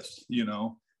have this?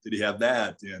 Did he have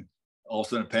that? And all of a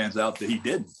sudden it pans out that he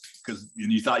didn't, because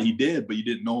you thought he did, but you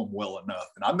didn't know him well enough.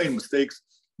 And I made mistakes,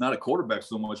 not at quarterback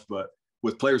so much, but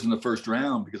with players in the first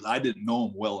round, because I didn't know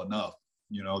him well enough.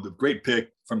 The great pick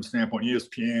from the standpoint,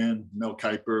 ESPN, Mel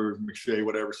Kiper, McShay,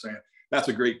 whatever, saying that's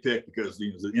a great pick because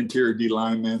he's an interior D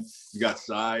lineman. He's got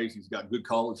size. He's got good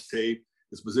college tape.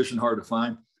 His position hard to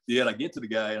find. Yet I get to the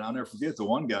guy, and I'll never forget the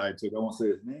one guy, I won't say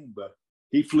his name, but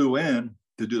he flew in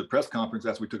to do the press conference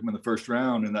after we took him in the first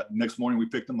round. And that next morning we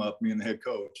picked him up, me and the head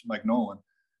coach, Mike Nolan,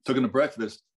 took him to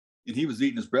breakfast, and he was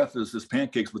eating his breakfast, his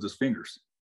pancakes with his fingers.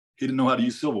 He didn't know how to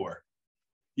use silverware.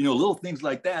 Little things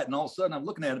like that. And all of a sudden I'm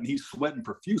looking at him and he's sweating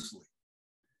profusely.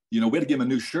 We had to give him a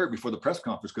new shirt before the press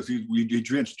conference because he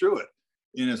drenched through it.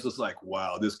 And it's just like,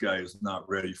 wow, this guy is not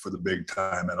ready for the big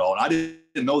time at all. And I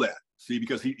didn't know that. See,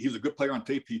 because he was a good player on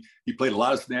tape. He played a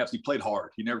lot of snaps. He played hard.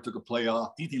 He never took a play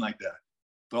off, anything like that.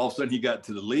 But all of a sudden he got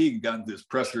to the league and got into this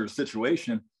pressure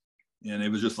situation. And it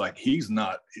was just like, it's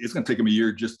going to take him a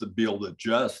year just to be able to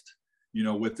adjust,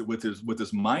 with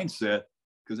his mindset.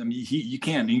 Because you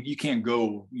can't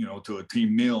go, to a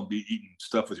team meal and be eating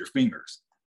stuff with your fingers,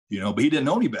 but he didn't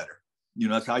know any better.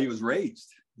 That's how he was raised,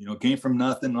 came from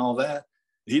nothing and all that.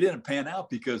 He didn't pan out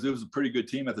because it was a pretty good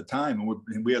team at the time.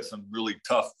 And we had some really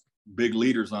tough, big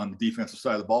leaders on the defensive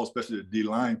side of the ball, especially the D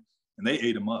line, and they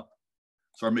ate him up,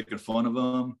 started making fun of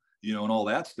him, and all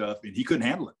that stuff. And he couldn't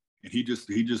handle it. And he just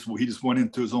went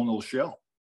into his own little shell,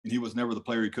 and he was never the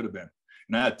player he could have been.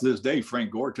 And to this day,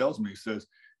 Frank Gore tells me, he says,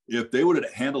 if they would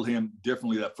have handled him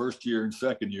differently that first year and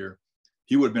second year,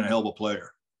 he would have been a hell of a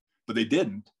player. But they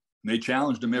didn't. And they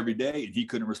challenged him every day, and he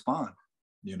couldn't respond,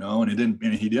 and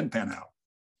he didn't pan out.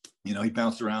 He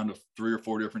bounced around to 3 or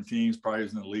 4 different teams, probably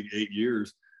was in the league 8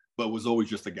 years, but was always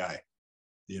just a guy,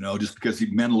 just because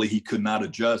he could not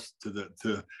adjust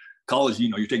to college.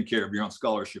 You're taken care of, you're on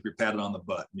scholarship, you're patted on the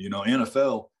butt.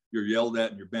 NFL, you're yelled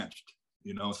at and you're benched.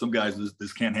 Some guys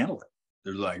just can't handle it.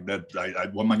 They're like,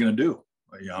 what am I going to do?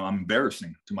 I'm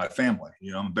embarrassing to my family.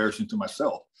 I'm embarrassing to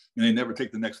myself. And they never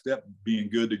take the next step, being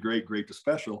good to great, great to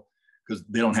special, because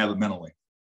they don't have it mentally.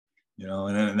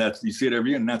 And that's, you see it every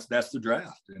year, and that's the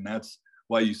draft. And that's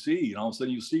why you see, all of a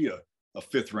sudden you see a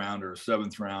 5th rounder, a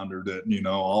 7th rounder that,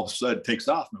 all of a sudden takes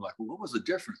off. And they're like, well, what was the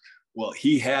difference? Well,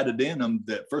 he had it in him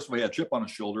that, first of all, he had a chip on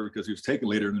his shoulder because he was taken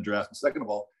later in the draft. And second of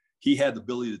all, he had the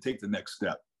ability to take the next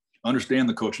step, understand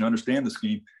the coach and understand the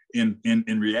scheme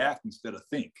and react instead of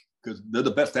think. Because they're the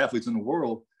best athletes in the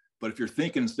world. But if you're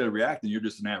thinking instead of reacting, you're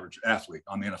just an average athlete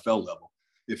on the NFL level.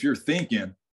 If you're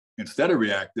thinking instead of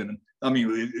reacting,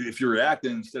 if you're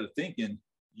reacting instead of thinking,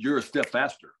 you're a step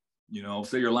faster.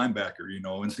 Say you're a linebacker,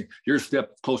 you're a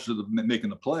step closer to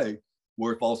making the play.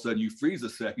 Where if all of a sudden you freeze a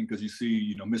second because you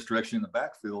see, misdirection in the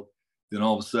backfield, then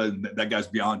all of a sudden that guy's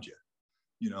beyond you.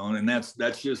 And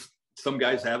that's just, some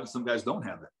guys have it, some guys don't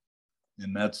have it.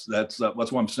 And that's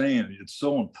what I'm saying. It's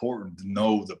so important to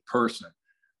know the person,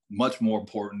 much more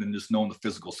important than just knowing the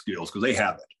physical skills, because they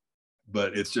have it.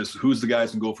 But it's just, who's the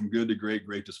guys can go from good to great,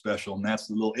 great to special. And that's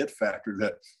the little it factor,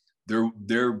 that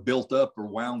they're built up or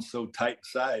wound so tight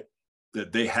inside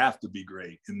that they have to be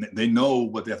great. And they know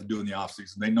what they have to do in the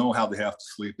offseason. They know how they have to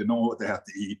sleep. They know what they have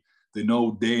to eat. They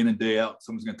know day in and day out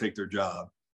someone's going to take their job.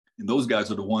 And those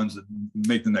guys are the ones that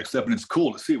make the next step. And it's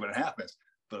cool to see when it happens.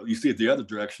 But you see it the other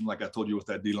direction, like I told you with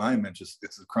that D lineman,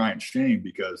 it's a crying shame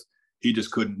because he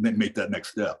just couldn't make that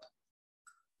next step.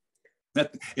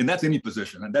 And that's any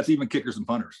position, and that's even kickers and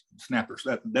punters, snappers.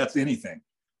 That's anything.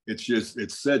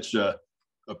 It's such a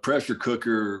pressure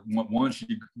cooker. Once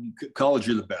you college,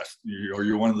 you're the best, or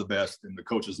you're one of the best, and the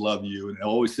coaches love you and they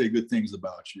always say good things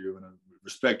about you and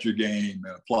respect your game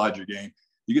and applaud your game.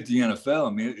 You get to the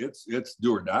NFL, it's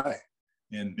do or die,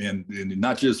 and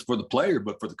not just for the player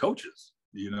but for the coaches.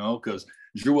 Because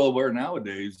as you're well aware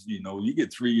nowadays, you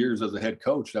get 3 years as a head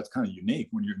coach. That's kind of unique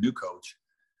when you're a new coach.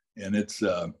 And it's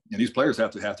and these players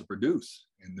have to produce.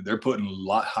 and they're put in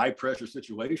high pressure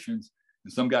situations,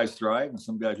 and some guys thrive and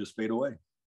some guys just fade away.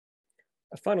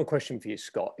 A final question for you,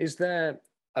 Scott. Is there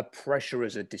a pressure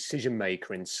as a decision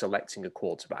maker in selecting a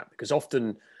quarterback? Because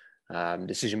often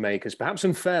decision makers, perhaps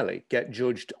unfairly, get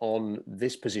judged on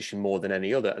this position more than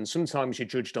any other. And sometimes you're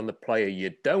judged on the player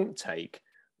you don't take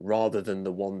rather than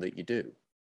the one that you do.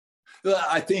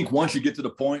 I think once you get to the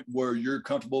point where you're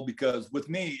comfortable, because with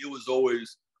me, it was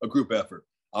always a group effort.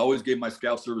 I always gave my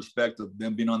scouts the respect of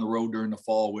them being on the road during the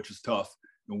fall, which is tough.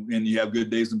 And you have good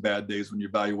days and bad days when you're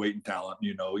evaluating talent.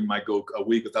 You know, you might go a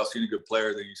week without seeing a good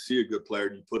player, then you see a good player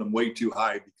and you put them way too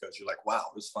high because you're like, wow,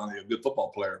 this is finally a good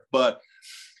football player. But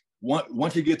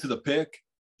once you get to the pick,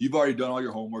 you've already done all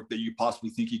your homework that you possibly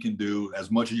think you can do,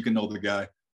 as much as you can know the guy.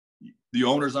 The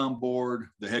owner's on board,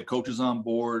 the head coach is on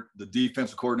board, the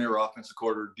defensive coordinator, offensive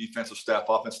coordinator, defensive staff,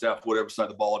 offensive staff, whatever side of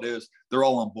the ball it is, they're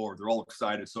all on board. They're all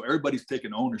excited. So everybody's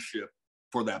taking ownership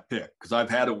for that pick, because I've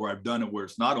had it where I've done it where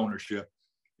it's not ownership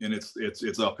and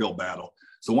it's uphill battle.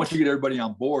 So once you get everybody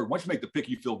on board, once you make the pick,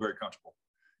 you feel very comfortable.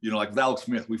 You know, like with Alex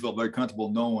Smith, we felt very comfortable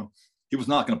knowing he was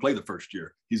not going to play the first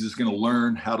year. He's just going to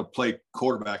learn how to play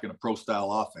quarterback in a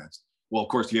pro-style offense. Well, of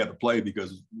course, he had to play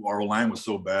because our line was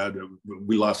so bad.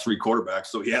 We lost 3 quarterbacks,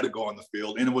 so he had to go on the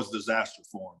field, and it was a disaster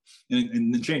for him.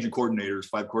 And then changing coordinators,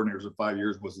 5 coordinators in 5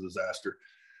 years was a disaster.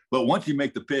 But once you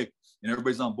make the pick and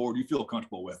everybody's on board, you feel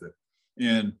comfortable with it.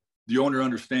 And the owner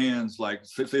understands, like,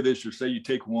 say this year, say you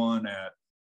take one at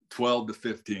 12 to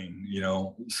 15, you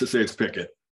know, say it's Pickett.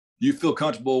 You feel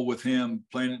comfortable with him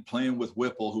playing with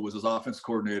Whipple, who was his offense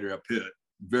coordinator at Pitt.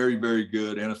 Very, very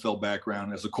good NFL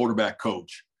background as a quarterback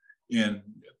coach in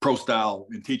pro style,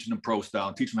 and teaching them pro style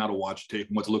and teaching them how to watch tape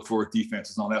and what to look for with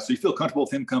defenses and all that. So you feel comfortable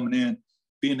with him coming in,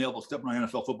 being able to step on an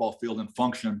NFL football field and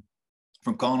function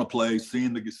from calling a play,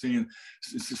 seeing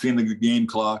the game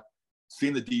clock,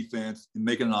 seeing the defense and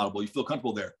making it audible. You feel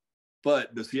comfortable there.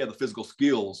 But does he have the physical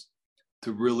skills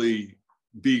to really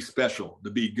be special,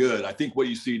 to be good? I think what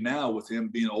you see now with him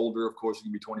being older, of course, he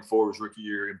can be 24 his rookie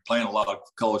year and playing a lot of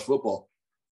college football.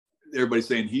 Everybody's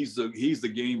saying he's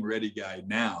the game ready guy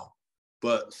now.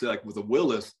 But say like with a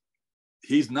Willis,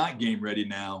 he's not game ready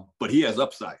now, but he has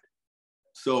upside.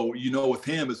 So, you know, with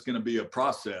him, it's going to be a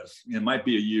process. It might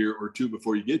be a year or 2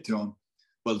 before you get to him.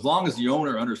 But as long as the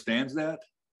owner understands that,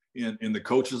 and the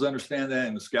coaches understand that,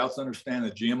 and the scouts understand,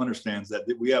 the GM understands that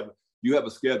you have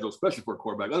a schedule, especially for a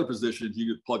quarterback. Other positions,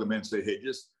 you could plug them in and say, hey,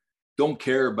 just don't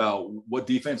care about what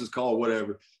defense is called,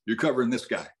 whatever. You're covering this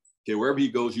guy. Okay, wherever he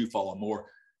goes, you follow him. Or,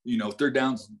 you know, third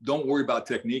downs, don't worry about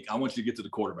technique. I want you to get to the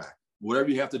quarterback.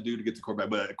 Whatever you have to do to get to the quarterback.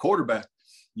 But at a quarterback,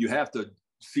 you have to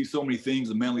see so many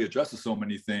things and mentally adjust to so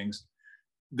many things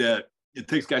that it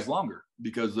takes guys longer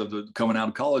because of the coming out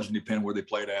of college and depending where they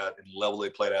played at and the level they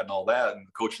played at and all that and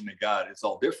the coaching they got, it's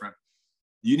all different.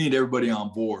 You need everybody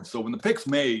on board. So when the pick's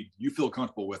made, you feel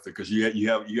comfortable with it because you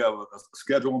have a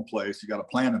schedule in place, you got a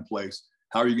plan in place.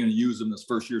 How are you going to use them this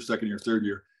first year, second year, third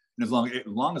year? And as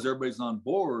long as everybody's on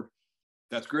board,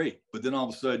 that's great. But then all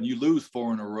of a sudden you lose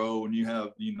 4 in a row and you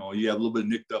have a little bit of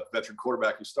nicked up veteran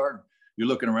quarterback who's starting. You're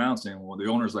looking around saying, well, the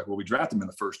owner's like, well, we drafted him in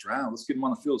the first round. Let's get him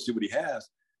on the field, see what he has.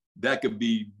 That could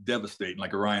be devastating,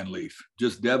 like a Ryan Leaf,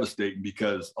 just devastating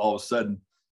because all of a sudden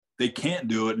they can't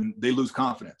do it and they lose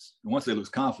confidence. And once they lose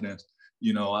confidence,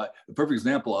 you know, the perfect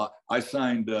example, I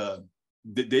signed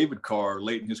David Carr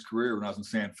late in his career when I was in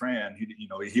San Fran.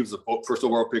 He was the first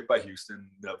overall pick by Houston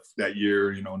that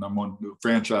year, you know, number 1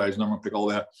 franchise, number 1 pick, all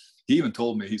that. He even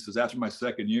told me, he says, after my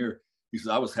second year, he says,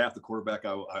 I was half the quarterback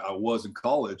I was in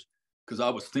college because I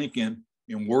was thinking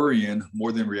and worrying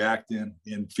more than reacting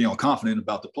and feeling confident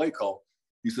about the play call.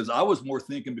 He says, I was more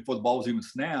thinking before the ball was even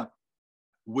snapped,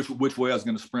 which way I was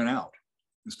going to sprint out.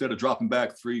 Instead of dropping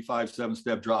back 3, 5, 7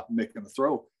 step drop and making the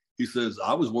throw. He says,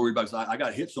 I was worried about, I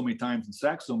got hit so many times and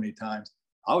sacked so many times.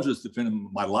 I was just defending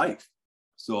my life.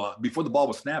 So before the ball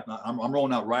was snapped, I'm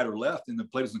rolling out right or left, and the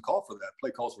play doesn't call for that.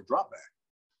 Play calls for drop back.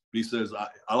 But he says,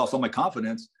 I lost all my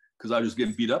confidence because I was just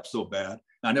getting beat up so bad. And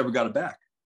I never got it back.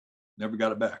 Never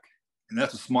got it back. And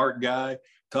that's a smart guy,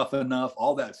 tough enough,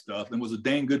 all that stuff, and was a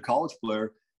dang good college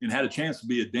player and had a chance to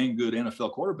be a dang good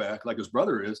NFL quarterback like his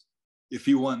brother is if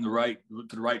he went to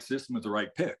the right system with the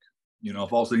right pick. You know,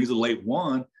 if all of a sudden he's a late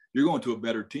one, you're going to a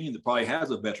better team that probably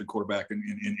has a veteran quarterback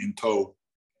in tow.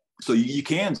 So you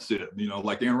can sit, you know,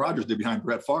 like Aaron Rodgers did behind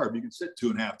Brett Favre. You can sit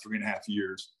 2.5, 3.5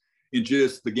 years and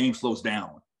just the game slows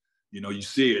down. You know, you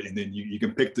see it, and then you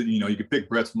can pick you can pick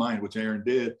Brett's mind, which Aaron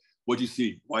did. What'd you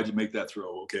see? Why'd you make that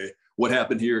throw? Okay. What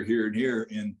happened here, here, and here?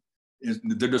 And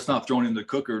they're just not throwing in the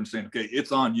cooker and saying, okay,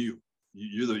 it's on you.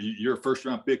 You're a first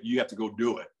round pick. You have to go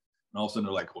do it. And all of a sudden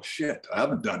they're like, well, shit, I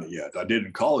haven't done it yet. I did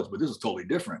in college, but this is totally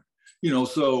different.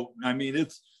 So I mean,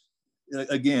 it's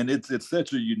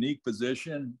such a unique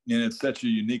position, and it's such a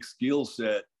unique skill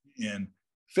set. And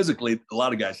physically, a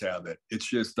lot of guys have it. It's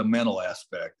just the mental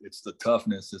aspect. It's the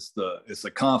toughness. It's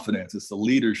the confidence. It's the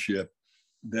leadership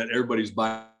that everybody's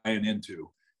buying into.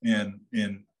 And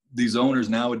these owners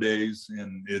nowadays,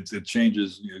 and it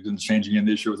changes. It's changing in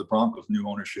this year with the Broncos, new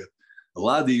ownership. A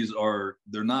lot of these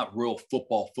they're not real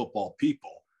football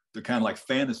people. They're kind of like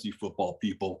fantasy football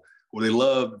people, where they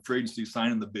love free agency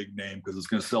signing the big name because it's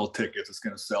going to sell tickets, it's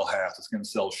going to sell hats, it's going to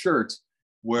sell shirts.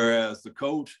 Whereas the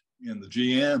coach and the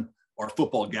GM are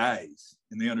football guys,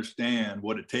 and they understand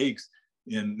what it takes.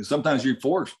 And sometimes you're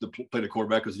forced to play the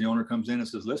quarterback because the owner comes in and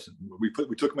says, "Listen, we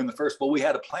took him in the first, but we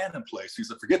had a plan in place." He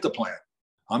said, "Forget the plan.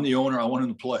 I'm the owner. I want him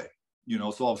to play."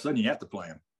 So all of a sudden you have to play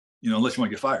him, unless you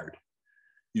want to get fired.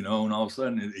 And all of a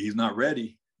sudden he's not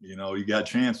ready. You got a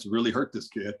chance to really hurt this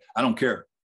kid. I don't care.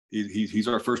 He's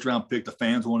our first round pick. The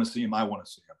fans want to see him. I want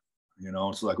to see him.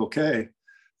 It's like, okay.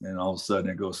 And all of a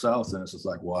sudden it goes south, and it's just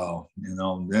like, wow.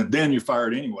 And then you're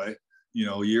fired anyway,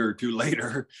 a year or two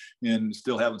later, and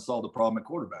still haven't solved the problem at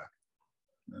quarterback.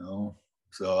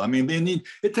 So, I mean,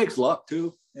 it takes luck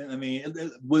too. And I mean,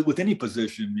 with any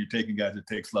position you're taking guys, it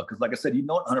takes luck. Because like I said,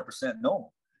 100% know them.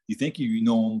 You think you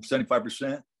know them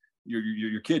 75%,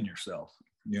 you're kidding yourself.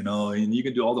 And you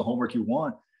can do all the homework you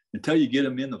want until you get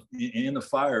them in the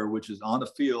fire, which is on the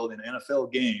field in an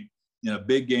NFL game, in a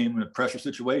big game, in a pressure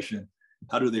situation.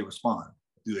 How do they respond?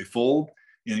 Do they fold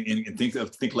and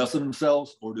think less of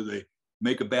themselves, or do they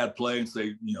make a bad play and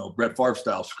say, Brett Favre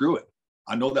style, screw it,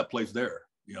 I know that play's there,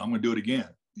 I'm going to do it again,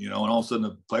 and all of a sudden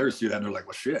the players see that and they're like,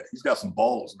 well, shit, he's got some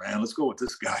balls, man. Let's go with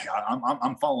this guy.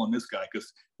 I'm following this guy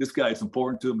because this guy is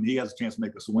important to him and he has a chance to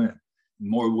make us win. The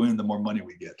more we win, the more money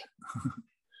we get.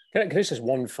 Can I just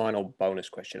one final bonus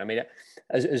question? I mean,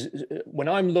 as when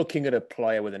I'm looking at a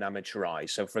player with an amateur eye,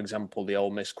 so for example, the Ole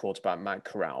Miss quarterback Matt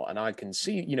Corral, and I can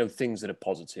see, things that are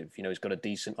positive. He's got a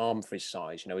decent arm for his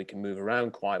size. He can move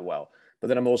around quite well. But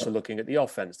then I'm also looking at the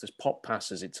offense. There's pop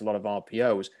passes. It's a lot of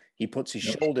RPOs. He puts his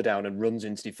shoulder down and runs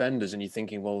into defenders, and you're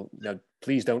thinking, well,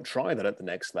 please don't try that at the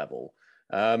next level.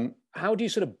 How do you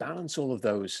sort of balance all of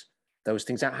those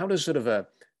things out? How does sort of a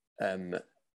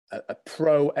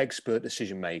pro expert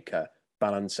decision maker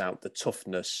balance out the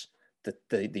toughness,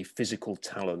 the physical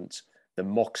talent, the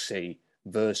moxie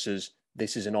versus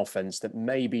this is an offense that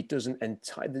maybe doesn't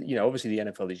entirely, obviously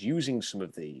the NFL is using some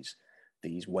of these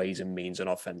ways and means on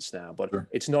offense now, but sure,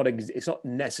 it's not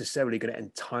necessarily going to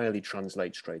entirely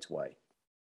translate straight away.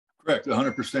 Correct,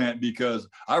 100%, because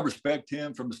I respect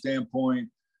him from the standpoint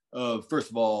of,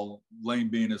 first of all, Lane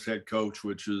being his head coach,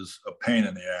 which is a pain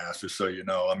in the ass, just so you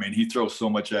know. I mean, he throws so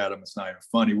much at him, it's not even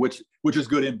funny, which is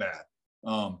good and bad.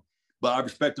 But I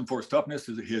respect him for his toughness,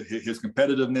 his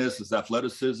competitiveness, his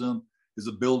athleticism, his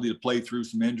ability to play through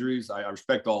some injuries. I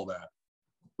respect all that.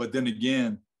 But then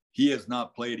again, he has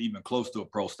not played even close to a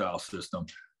pro style system.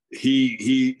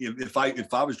 If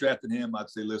I was drafting him, I'd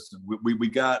say, listen, we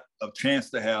got a chance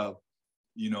to have,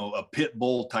 a pit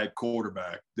bull type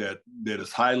quarterback that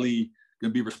is highly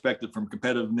going to be respected from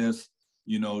competitiveness,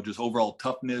 just overall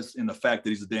toughness, and the fact that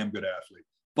he's a damn good athlete.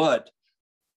 But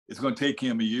it's going to take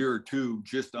him a year or two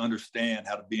just to understand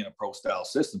how to be in a pro style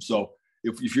system. So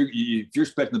if you're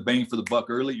expecting the bang for the buck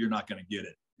early, you're not going to get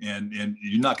it. And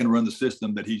you're not going to run the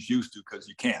system that he's used to, because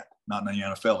you can't. Not in the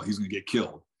NFL. He's going to get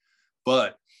killed.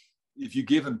 But if you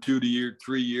give him 2 to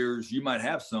 3 years, you might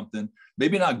have something,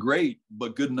 maybe not great,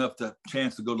 but good enough to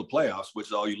chance to go to the playoffs, which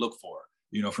is all you look for,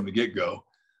 from the get-go.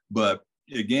 But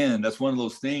again, that's one of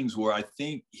those things where I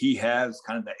think he has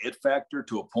kind of the it factor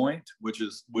to a point,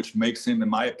 which makes him, in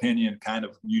my opinion, kind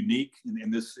of unique in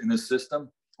this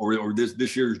system or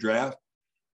this year's draft.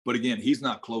 But again, he's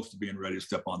not close to being ready to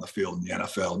step on the field in the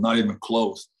NFL, not even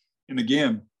close. And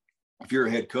again, if you're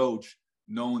a head coach,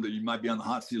 knowing that you might be on the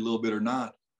hot seat a little bit or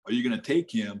not, are you going to take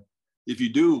him? If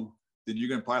you do, then you're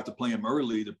going to probably have to play him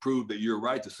early to prove that you're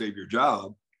right to save your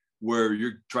job, where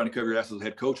you're trying to cover your ass as a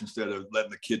head coach instead of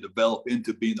letting the kid develop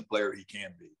into being the player he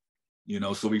can be.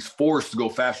 So he's forced to go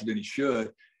faster than he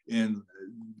should. And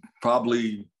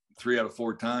probably 3 out of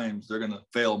 4 times, they're going to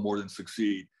fail more than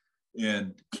succeed.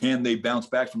 And can they bounce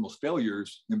back from those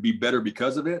failures and be better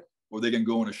because of it? Or they can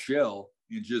go in a shell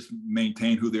and just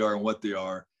maintain who they are and what they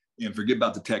are, and forget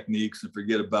about the techniques and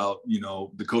forget about,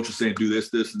 the coaches saying, do this,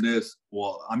 this, and this.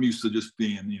 Well, I'm used to just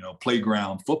being,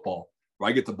 playground football, where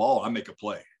I get the ball, I make a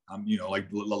play. I'm,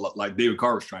 like David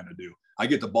Carr was trying to do. I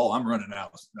get the ball, I'm running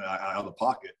out of the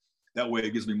pocket. That way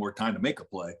it gives me more time to make a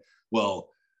play. Well,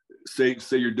 say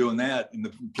you're doing that, and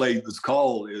the play that's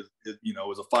called is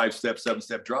a 5-step,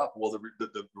 7-step drop. Well,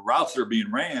 the routes that are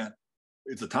being ran,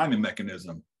 it's a timing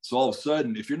mechanism. So all of a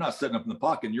sudden, if you're not setting up in the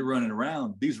pocket and you're running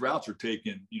around, these routes are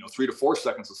taking, 3 to 4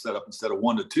 seconds to set up instead of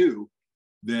 1 to 2,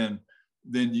 then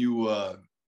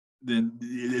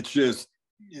it's just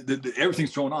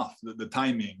everything's thrown off, the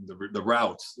timing, the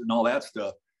routes and all that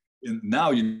stuff. And now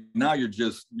you're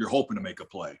hoping to make a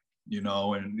play, and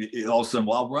all of a sudden,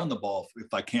 well, I'll run the ball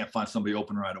if I can't find somebody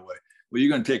open right away. Well,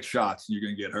 you're going to take shots and you're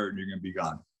going to get hurt and you're going to be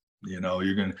gone.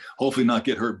 You're going to hopefully not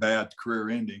get hurt bad, career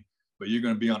ending, but you're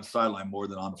going to be on the sideline more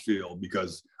than on the field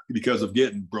because of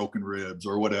getting broken ribs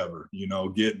or whatever,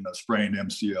 getting a sprained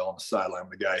MCL on the sideline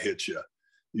when the guy hits you,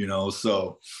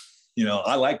 So,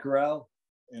 I like Corral,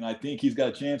 and I think he's got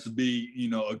a chance to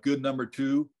be, a good number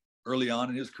 2 early on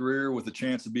in his career with a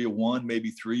chance to be a 1, maybe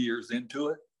 3 years into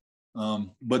it.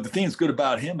 But the thing that's good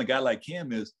about him, a guy like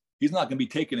him, is he's not going to be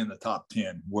taken in the top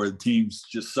 10 where the team's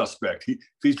just suspect. If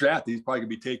he's drafted, he's probably going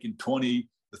to be taken 20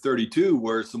 to 32,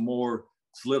 where it's a more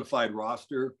solidified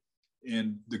roster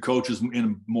and the coach is in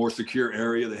a more secure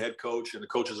area, the head coach and the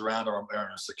coaches around are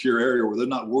in a secure area where they're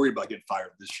not worried about getting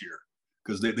fired this year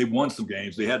because they've won some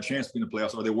games. They had a chance to be in the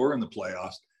playoffs, or they were in the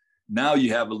playoffs. Now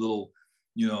you have a little,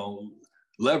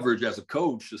 leverage as a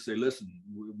coach to say, listen,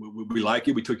 we like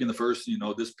you. We took you in the first,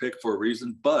 this pick for a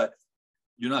reason, but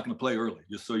you're not going to play early,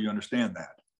 just so you understand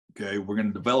that. Okay. We're going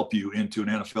to develop you into an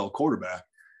NFL quarterback.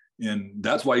 And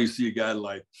that's why you see a guy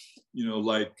like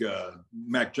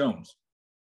Mac Jones.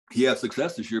 He had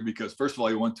success this year because, first of all,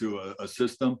 he went to a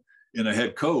system and a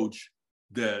head coach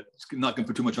that's not going to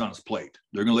put too much on his plate.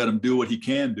 They're going to let him do what he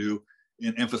can do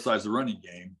and emphasize the running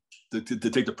game to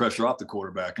take the pressure off the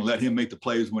quarterback and let him make the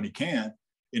plays when he can.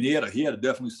 And he had a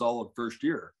definitely solid first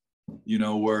year,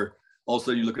 where all of a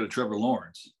sudden you look at a Trevor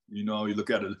Lawrence, you look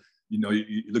at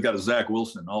you look at a Zach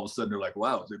Wilson, all of a sudden they're like,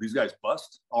 wow, these guys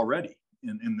bust already.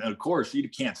 And of course you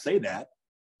can't say that,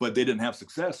 but they didn't have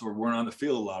success or weren't on the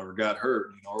field a lot or got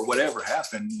hurt, or whatever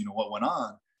happened, what went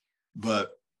on.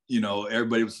 But,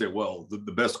 everybody would say, well,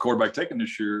 the best quarterback taken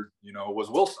this year, was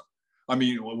Wilson.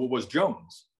 Was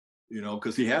Jones,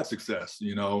 because he had success,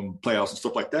 in playoffs and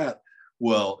stuff like that.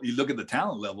 Well, you look at the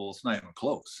talent level, it's not even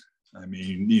close.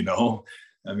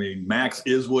 Max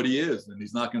is what he is, and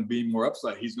he's not going to be more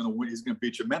upside. He's going to win. He's going to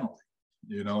beat you mentally.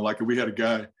 Like we had a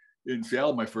guy in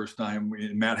Seattle my first time,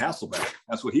 Matt Hasselbeck.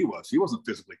 That's what he was. He wasn't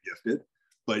physically gifted,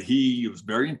 but he was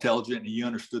very intelligent, and he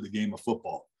understood the game of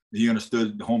football. He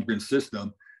understood the Holmgren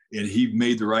system, and he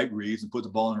made the right reads and put the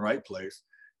ball in the right place.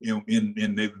 We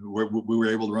were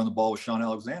able to run the ball with Sean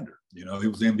Alexander. He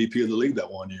was the MVP of the league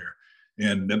that one year.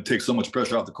 And then take so much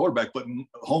pressure off the quarterback. But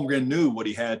Holmgren knew what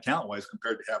he had talent-wise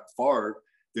compared to having Favre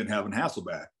than having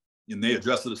Hasselbeck. And they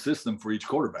adjusted the system for each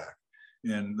quarterback.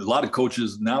 And a lot of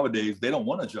coaches nowadays, they don't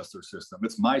want to adjust their system.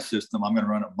 It's my system. I'm going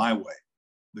to run it my way.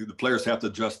 The players have to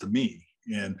adjust to me.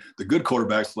 And the good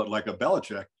quarterbacks, like a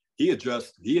Belichick, he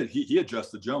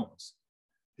adjusted Jones.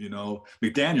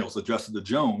 McDaniels adjusted to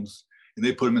Jones, and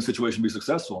they put him in a situation to be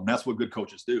successful. And that's what good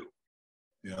coaches do.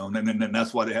 And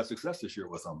that's why they have success this year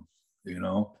with them.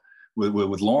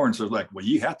 With Lawrence, they're like, well,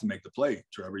 you have to make the play,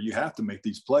 Trevor. You have to make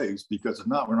these plays because if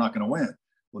not, we're not going to win.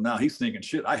 Well, now he's thinking,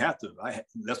 shit,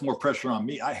 that's more pressure on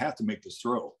me. I have to make this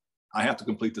throw. I have to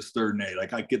complete this 3rd and 8.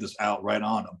 Like I get this out right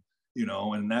on him,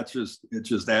 and it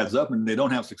just adds up and they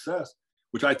don't have success,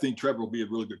 which I think Trevor will be a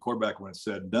really good quarterback when it's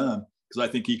said and done, because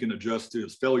I think he can adjust to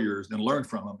his failures and learn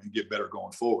from them and get better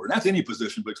going forward. And that's any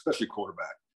position, but especially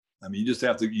quarterback. You just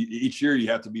have to, each year you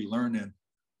have to be learning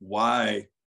why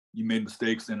you made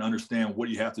mistakes and understand what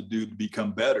you have to do to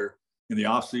become better in the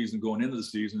off season, going into the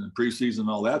season and preseason,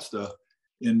 all that stuff.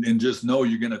 And just know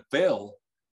you're going to fail,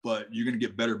 but you're going to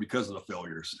get better because of the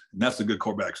failures. And that's the good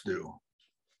quarterbacks do.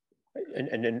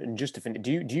 And just to finish,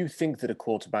 do you think that a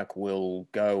quarterback will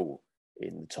go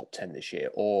in the top 10 this year,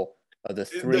 or are the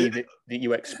 3 that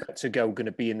you expect to go going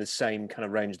to be in the same kind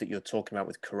of range that you're talking about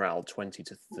with Corral, 20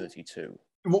 to 32?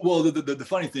 Well, the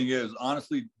funny thing is,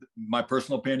 honestly, my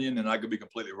personal opinion, and I could be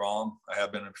completely wrong, I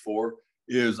have been before,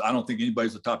 is I don't think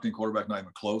anybody's a top 10 quarterback, not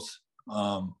even close.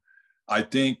 I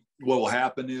think what will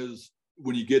happen is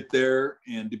when you get there,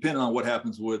 and depending on what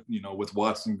happens with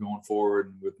Watson going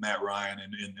forward and with Matt Ryan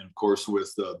and of course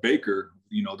with Baker,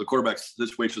 the quarterback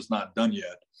situation is not done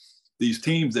yet. These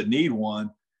teams that need one,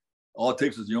 all it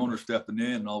takes is the owner stepping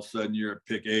in, and all of a sudden you're at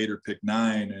pick 8 or pick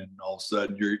 9, and all of a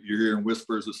sudden you're hearing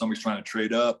whispers that somebody's trying to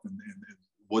trade up, and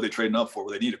what are they trading up for?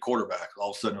 Well, they need a quarterback.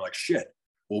 All of a sudden they're like, shit,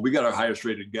 well, we got our highest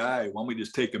rated guy. Why don't we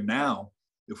just take him now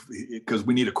because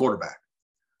we need a quarterback?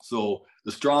 So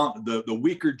the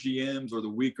weaker GMs or the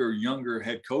weaker, younger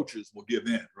head coaches will give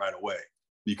in right away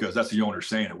because that's the owner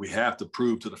saying it. We have to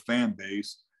prove to the fan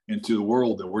base and to the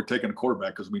world that we're taking a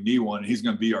quarterback because we need one, and he's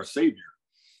going to be our savior.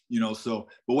 So,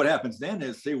 but what happens then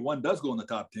is, say one does go in the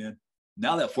top 10.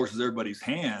 Now that forces everybody's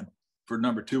hand for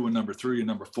number 2 and number 3 and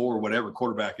number 4, whatever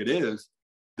quarterback it is.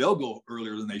 They'll go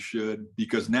earlier than they should,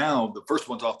 because now the first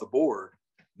one's off the board.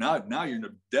 Now you're in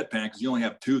a deadpan because you only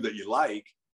have 2 that you like.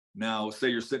 Now, say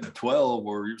you're sitting at 12,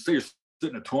 or say you're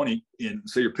sitting at 20, and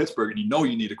say you're Pittsburgh, and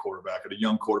you need a quarterback, and a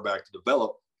young quarterback to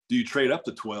develop. Do you trade up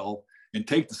to 12 and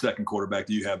take the second quarterback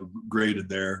that you have graded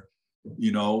there,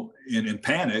 and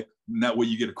panic? And that way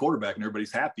you get a quarterback and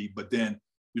everybody's happy, but then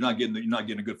you're not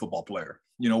getting a good football player.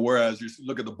 Whereas you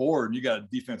look at the board and you got a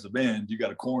defensive end, you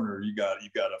got a corner, you got an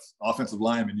offensive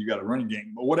lineman, you got a running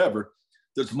game, but whatever.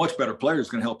 There's much better players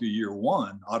going to help you year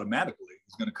one automatically.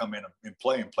 He's going to come in and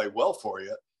play well for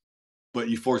you. But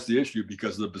you force the issue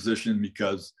because of the position,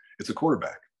 because it's a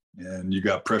quarterback. And you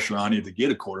got pressure on you to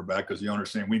get a quarterback because the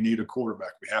owner's saying, we need a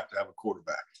quarterback. We have to have a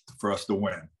quarterback for us to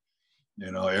win.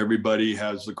 Everybody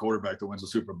has a quarterback that wins the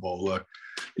Super Bowl,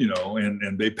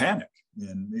 and they panic.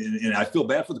 And I feel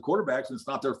bad for the quarterbacks, and it's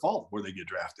not their fault where they get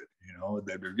drafted.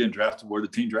 They're getting drafted where the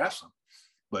team drafts them.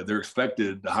 But they're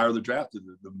expected, the higher they're drafted,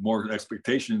 the more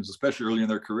expectations, especially early in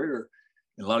their career.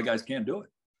 And a lot of guys can't do it.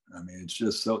 I mean, it's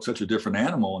just such a different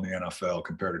animal in the NFL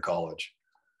compared to college.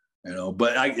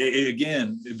 But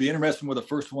again, it'd be interesting where the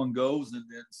first one goes, and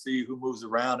then see who moves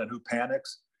around and who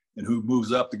panics and who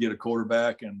moves up to get a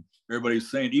quarterback. And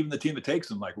everybody's saying, even the team that takes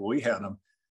him, like, well, we had him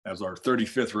as our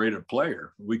 35th rated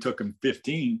player. We took him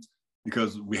 15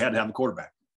 because we had to have a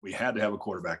quarterback. We had to have a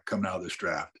quarterback coming out of this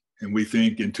draft. And we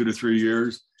think in 2 to 3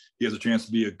 years, he has a chance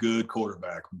to be a good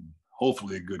quarterback,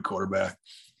 hopefully a good quarterback.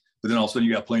 But then all of a sudden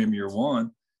you got to play him year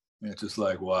one. And it's just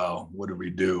like, wow, what do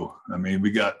we do? I mean, we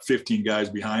got 15 guys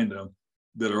behind him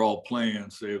that are all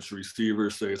playing, say it's a receiver,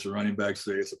 say it's a running back,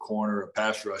 say it's a corner, a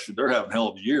pass rusher. They're having hell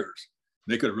of years.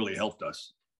 They could have really helped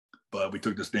us. But we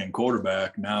took this dang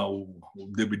quarterback. Now,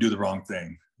 did we do the wrong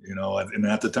thing? And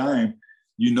at the time,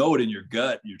 it in your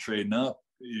gut, you're trading up.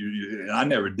 I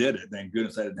never did it. Thank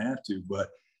goodness I didn't have to. But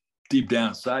deep down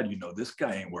inside, this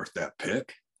guy ain't worth that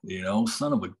pick.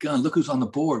 Son of a gun, look who's on the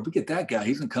board. We get that guy.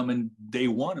 He's going to come in day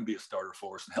one and be a starter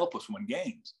for us and help us win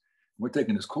games. We're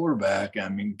taking this quarterback. I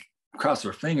mean, cross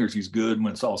our fingers, he's good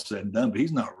when it's all said and done, but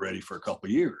he's not ready for a couple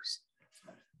of years.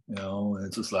 And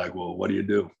it's just like, well, what do you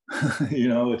do?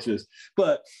 It's just,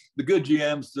 but the good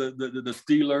GMs, the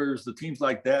Steelers, the teams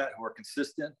like that who are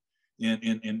consistent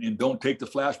and don't take the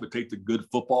flash, but take the good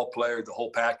football player, the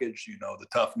whole package, the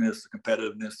toughness, the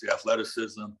competitiveness, the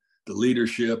athleticism, the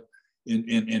leadership.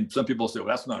 And some people say, well,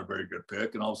 that's not a very good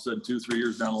pick. And all of a sudden, 2-3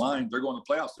 years down the line, they're going to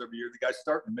playoffs every year. The guy's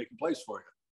starting and making plays for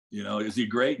you. Is he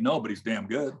great? No, but he's damn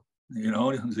good.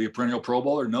 Is he a perennial Pro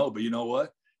Bowler? No, but you know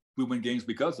what? We win games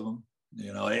because of him.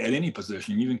 At any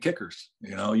position, even kickers.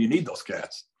 You need those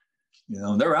cats.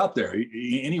 They're out there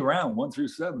any round 1 through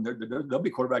 7. There'll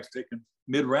be quarterbacks taken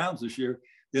mid rounds this year.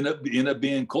 End up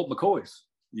being Colt McCoys.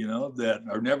 That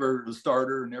are never the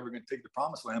starter, never going to take the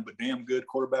promised land, but damn good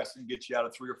quarterbacks can get you out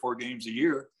of 3 or 4 games a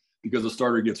year because the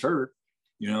starter gets hurt,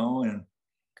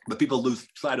 but people lose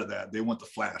sight of that. They want the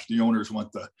flash. The owners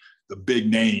want the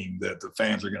big name that the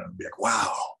fans are going to be like,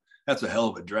 wow, that's a hell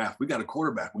of a draft. We got a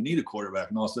quarterback. We need a quarterback.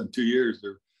 And all of a sudden 2 years,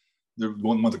 they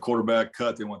want the quarterback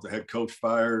cut. They want the head coach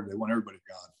fired. They want everybody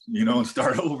gone, and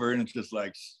start over. And it's just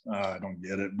like, I don't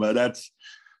get it, but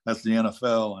that's the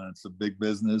NFL, and it's a big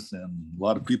business, and a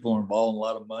lot of people are involved in a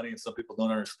lot of money, and some people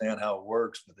don't understand how it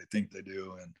works, but they think they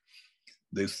do, and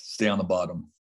they stay on the bottom.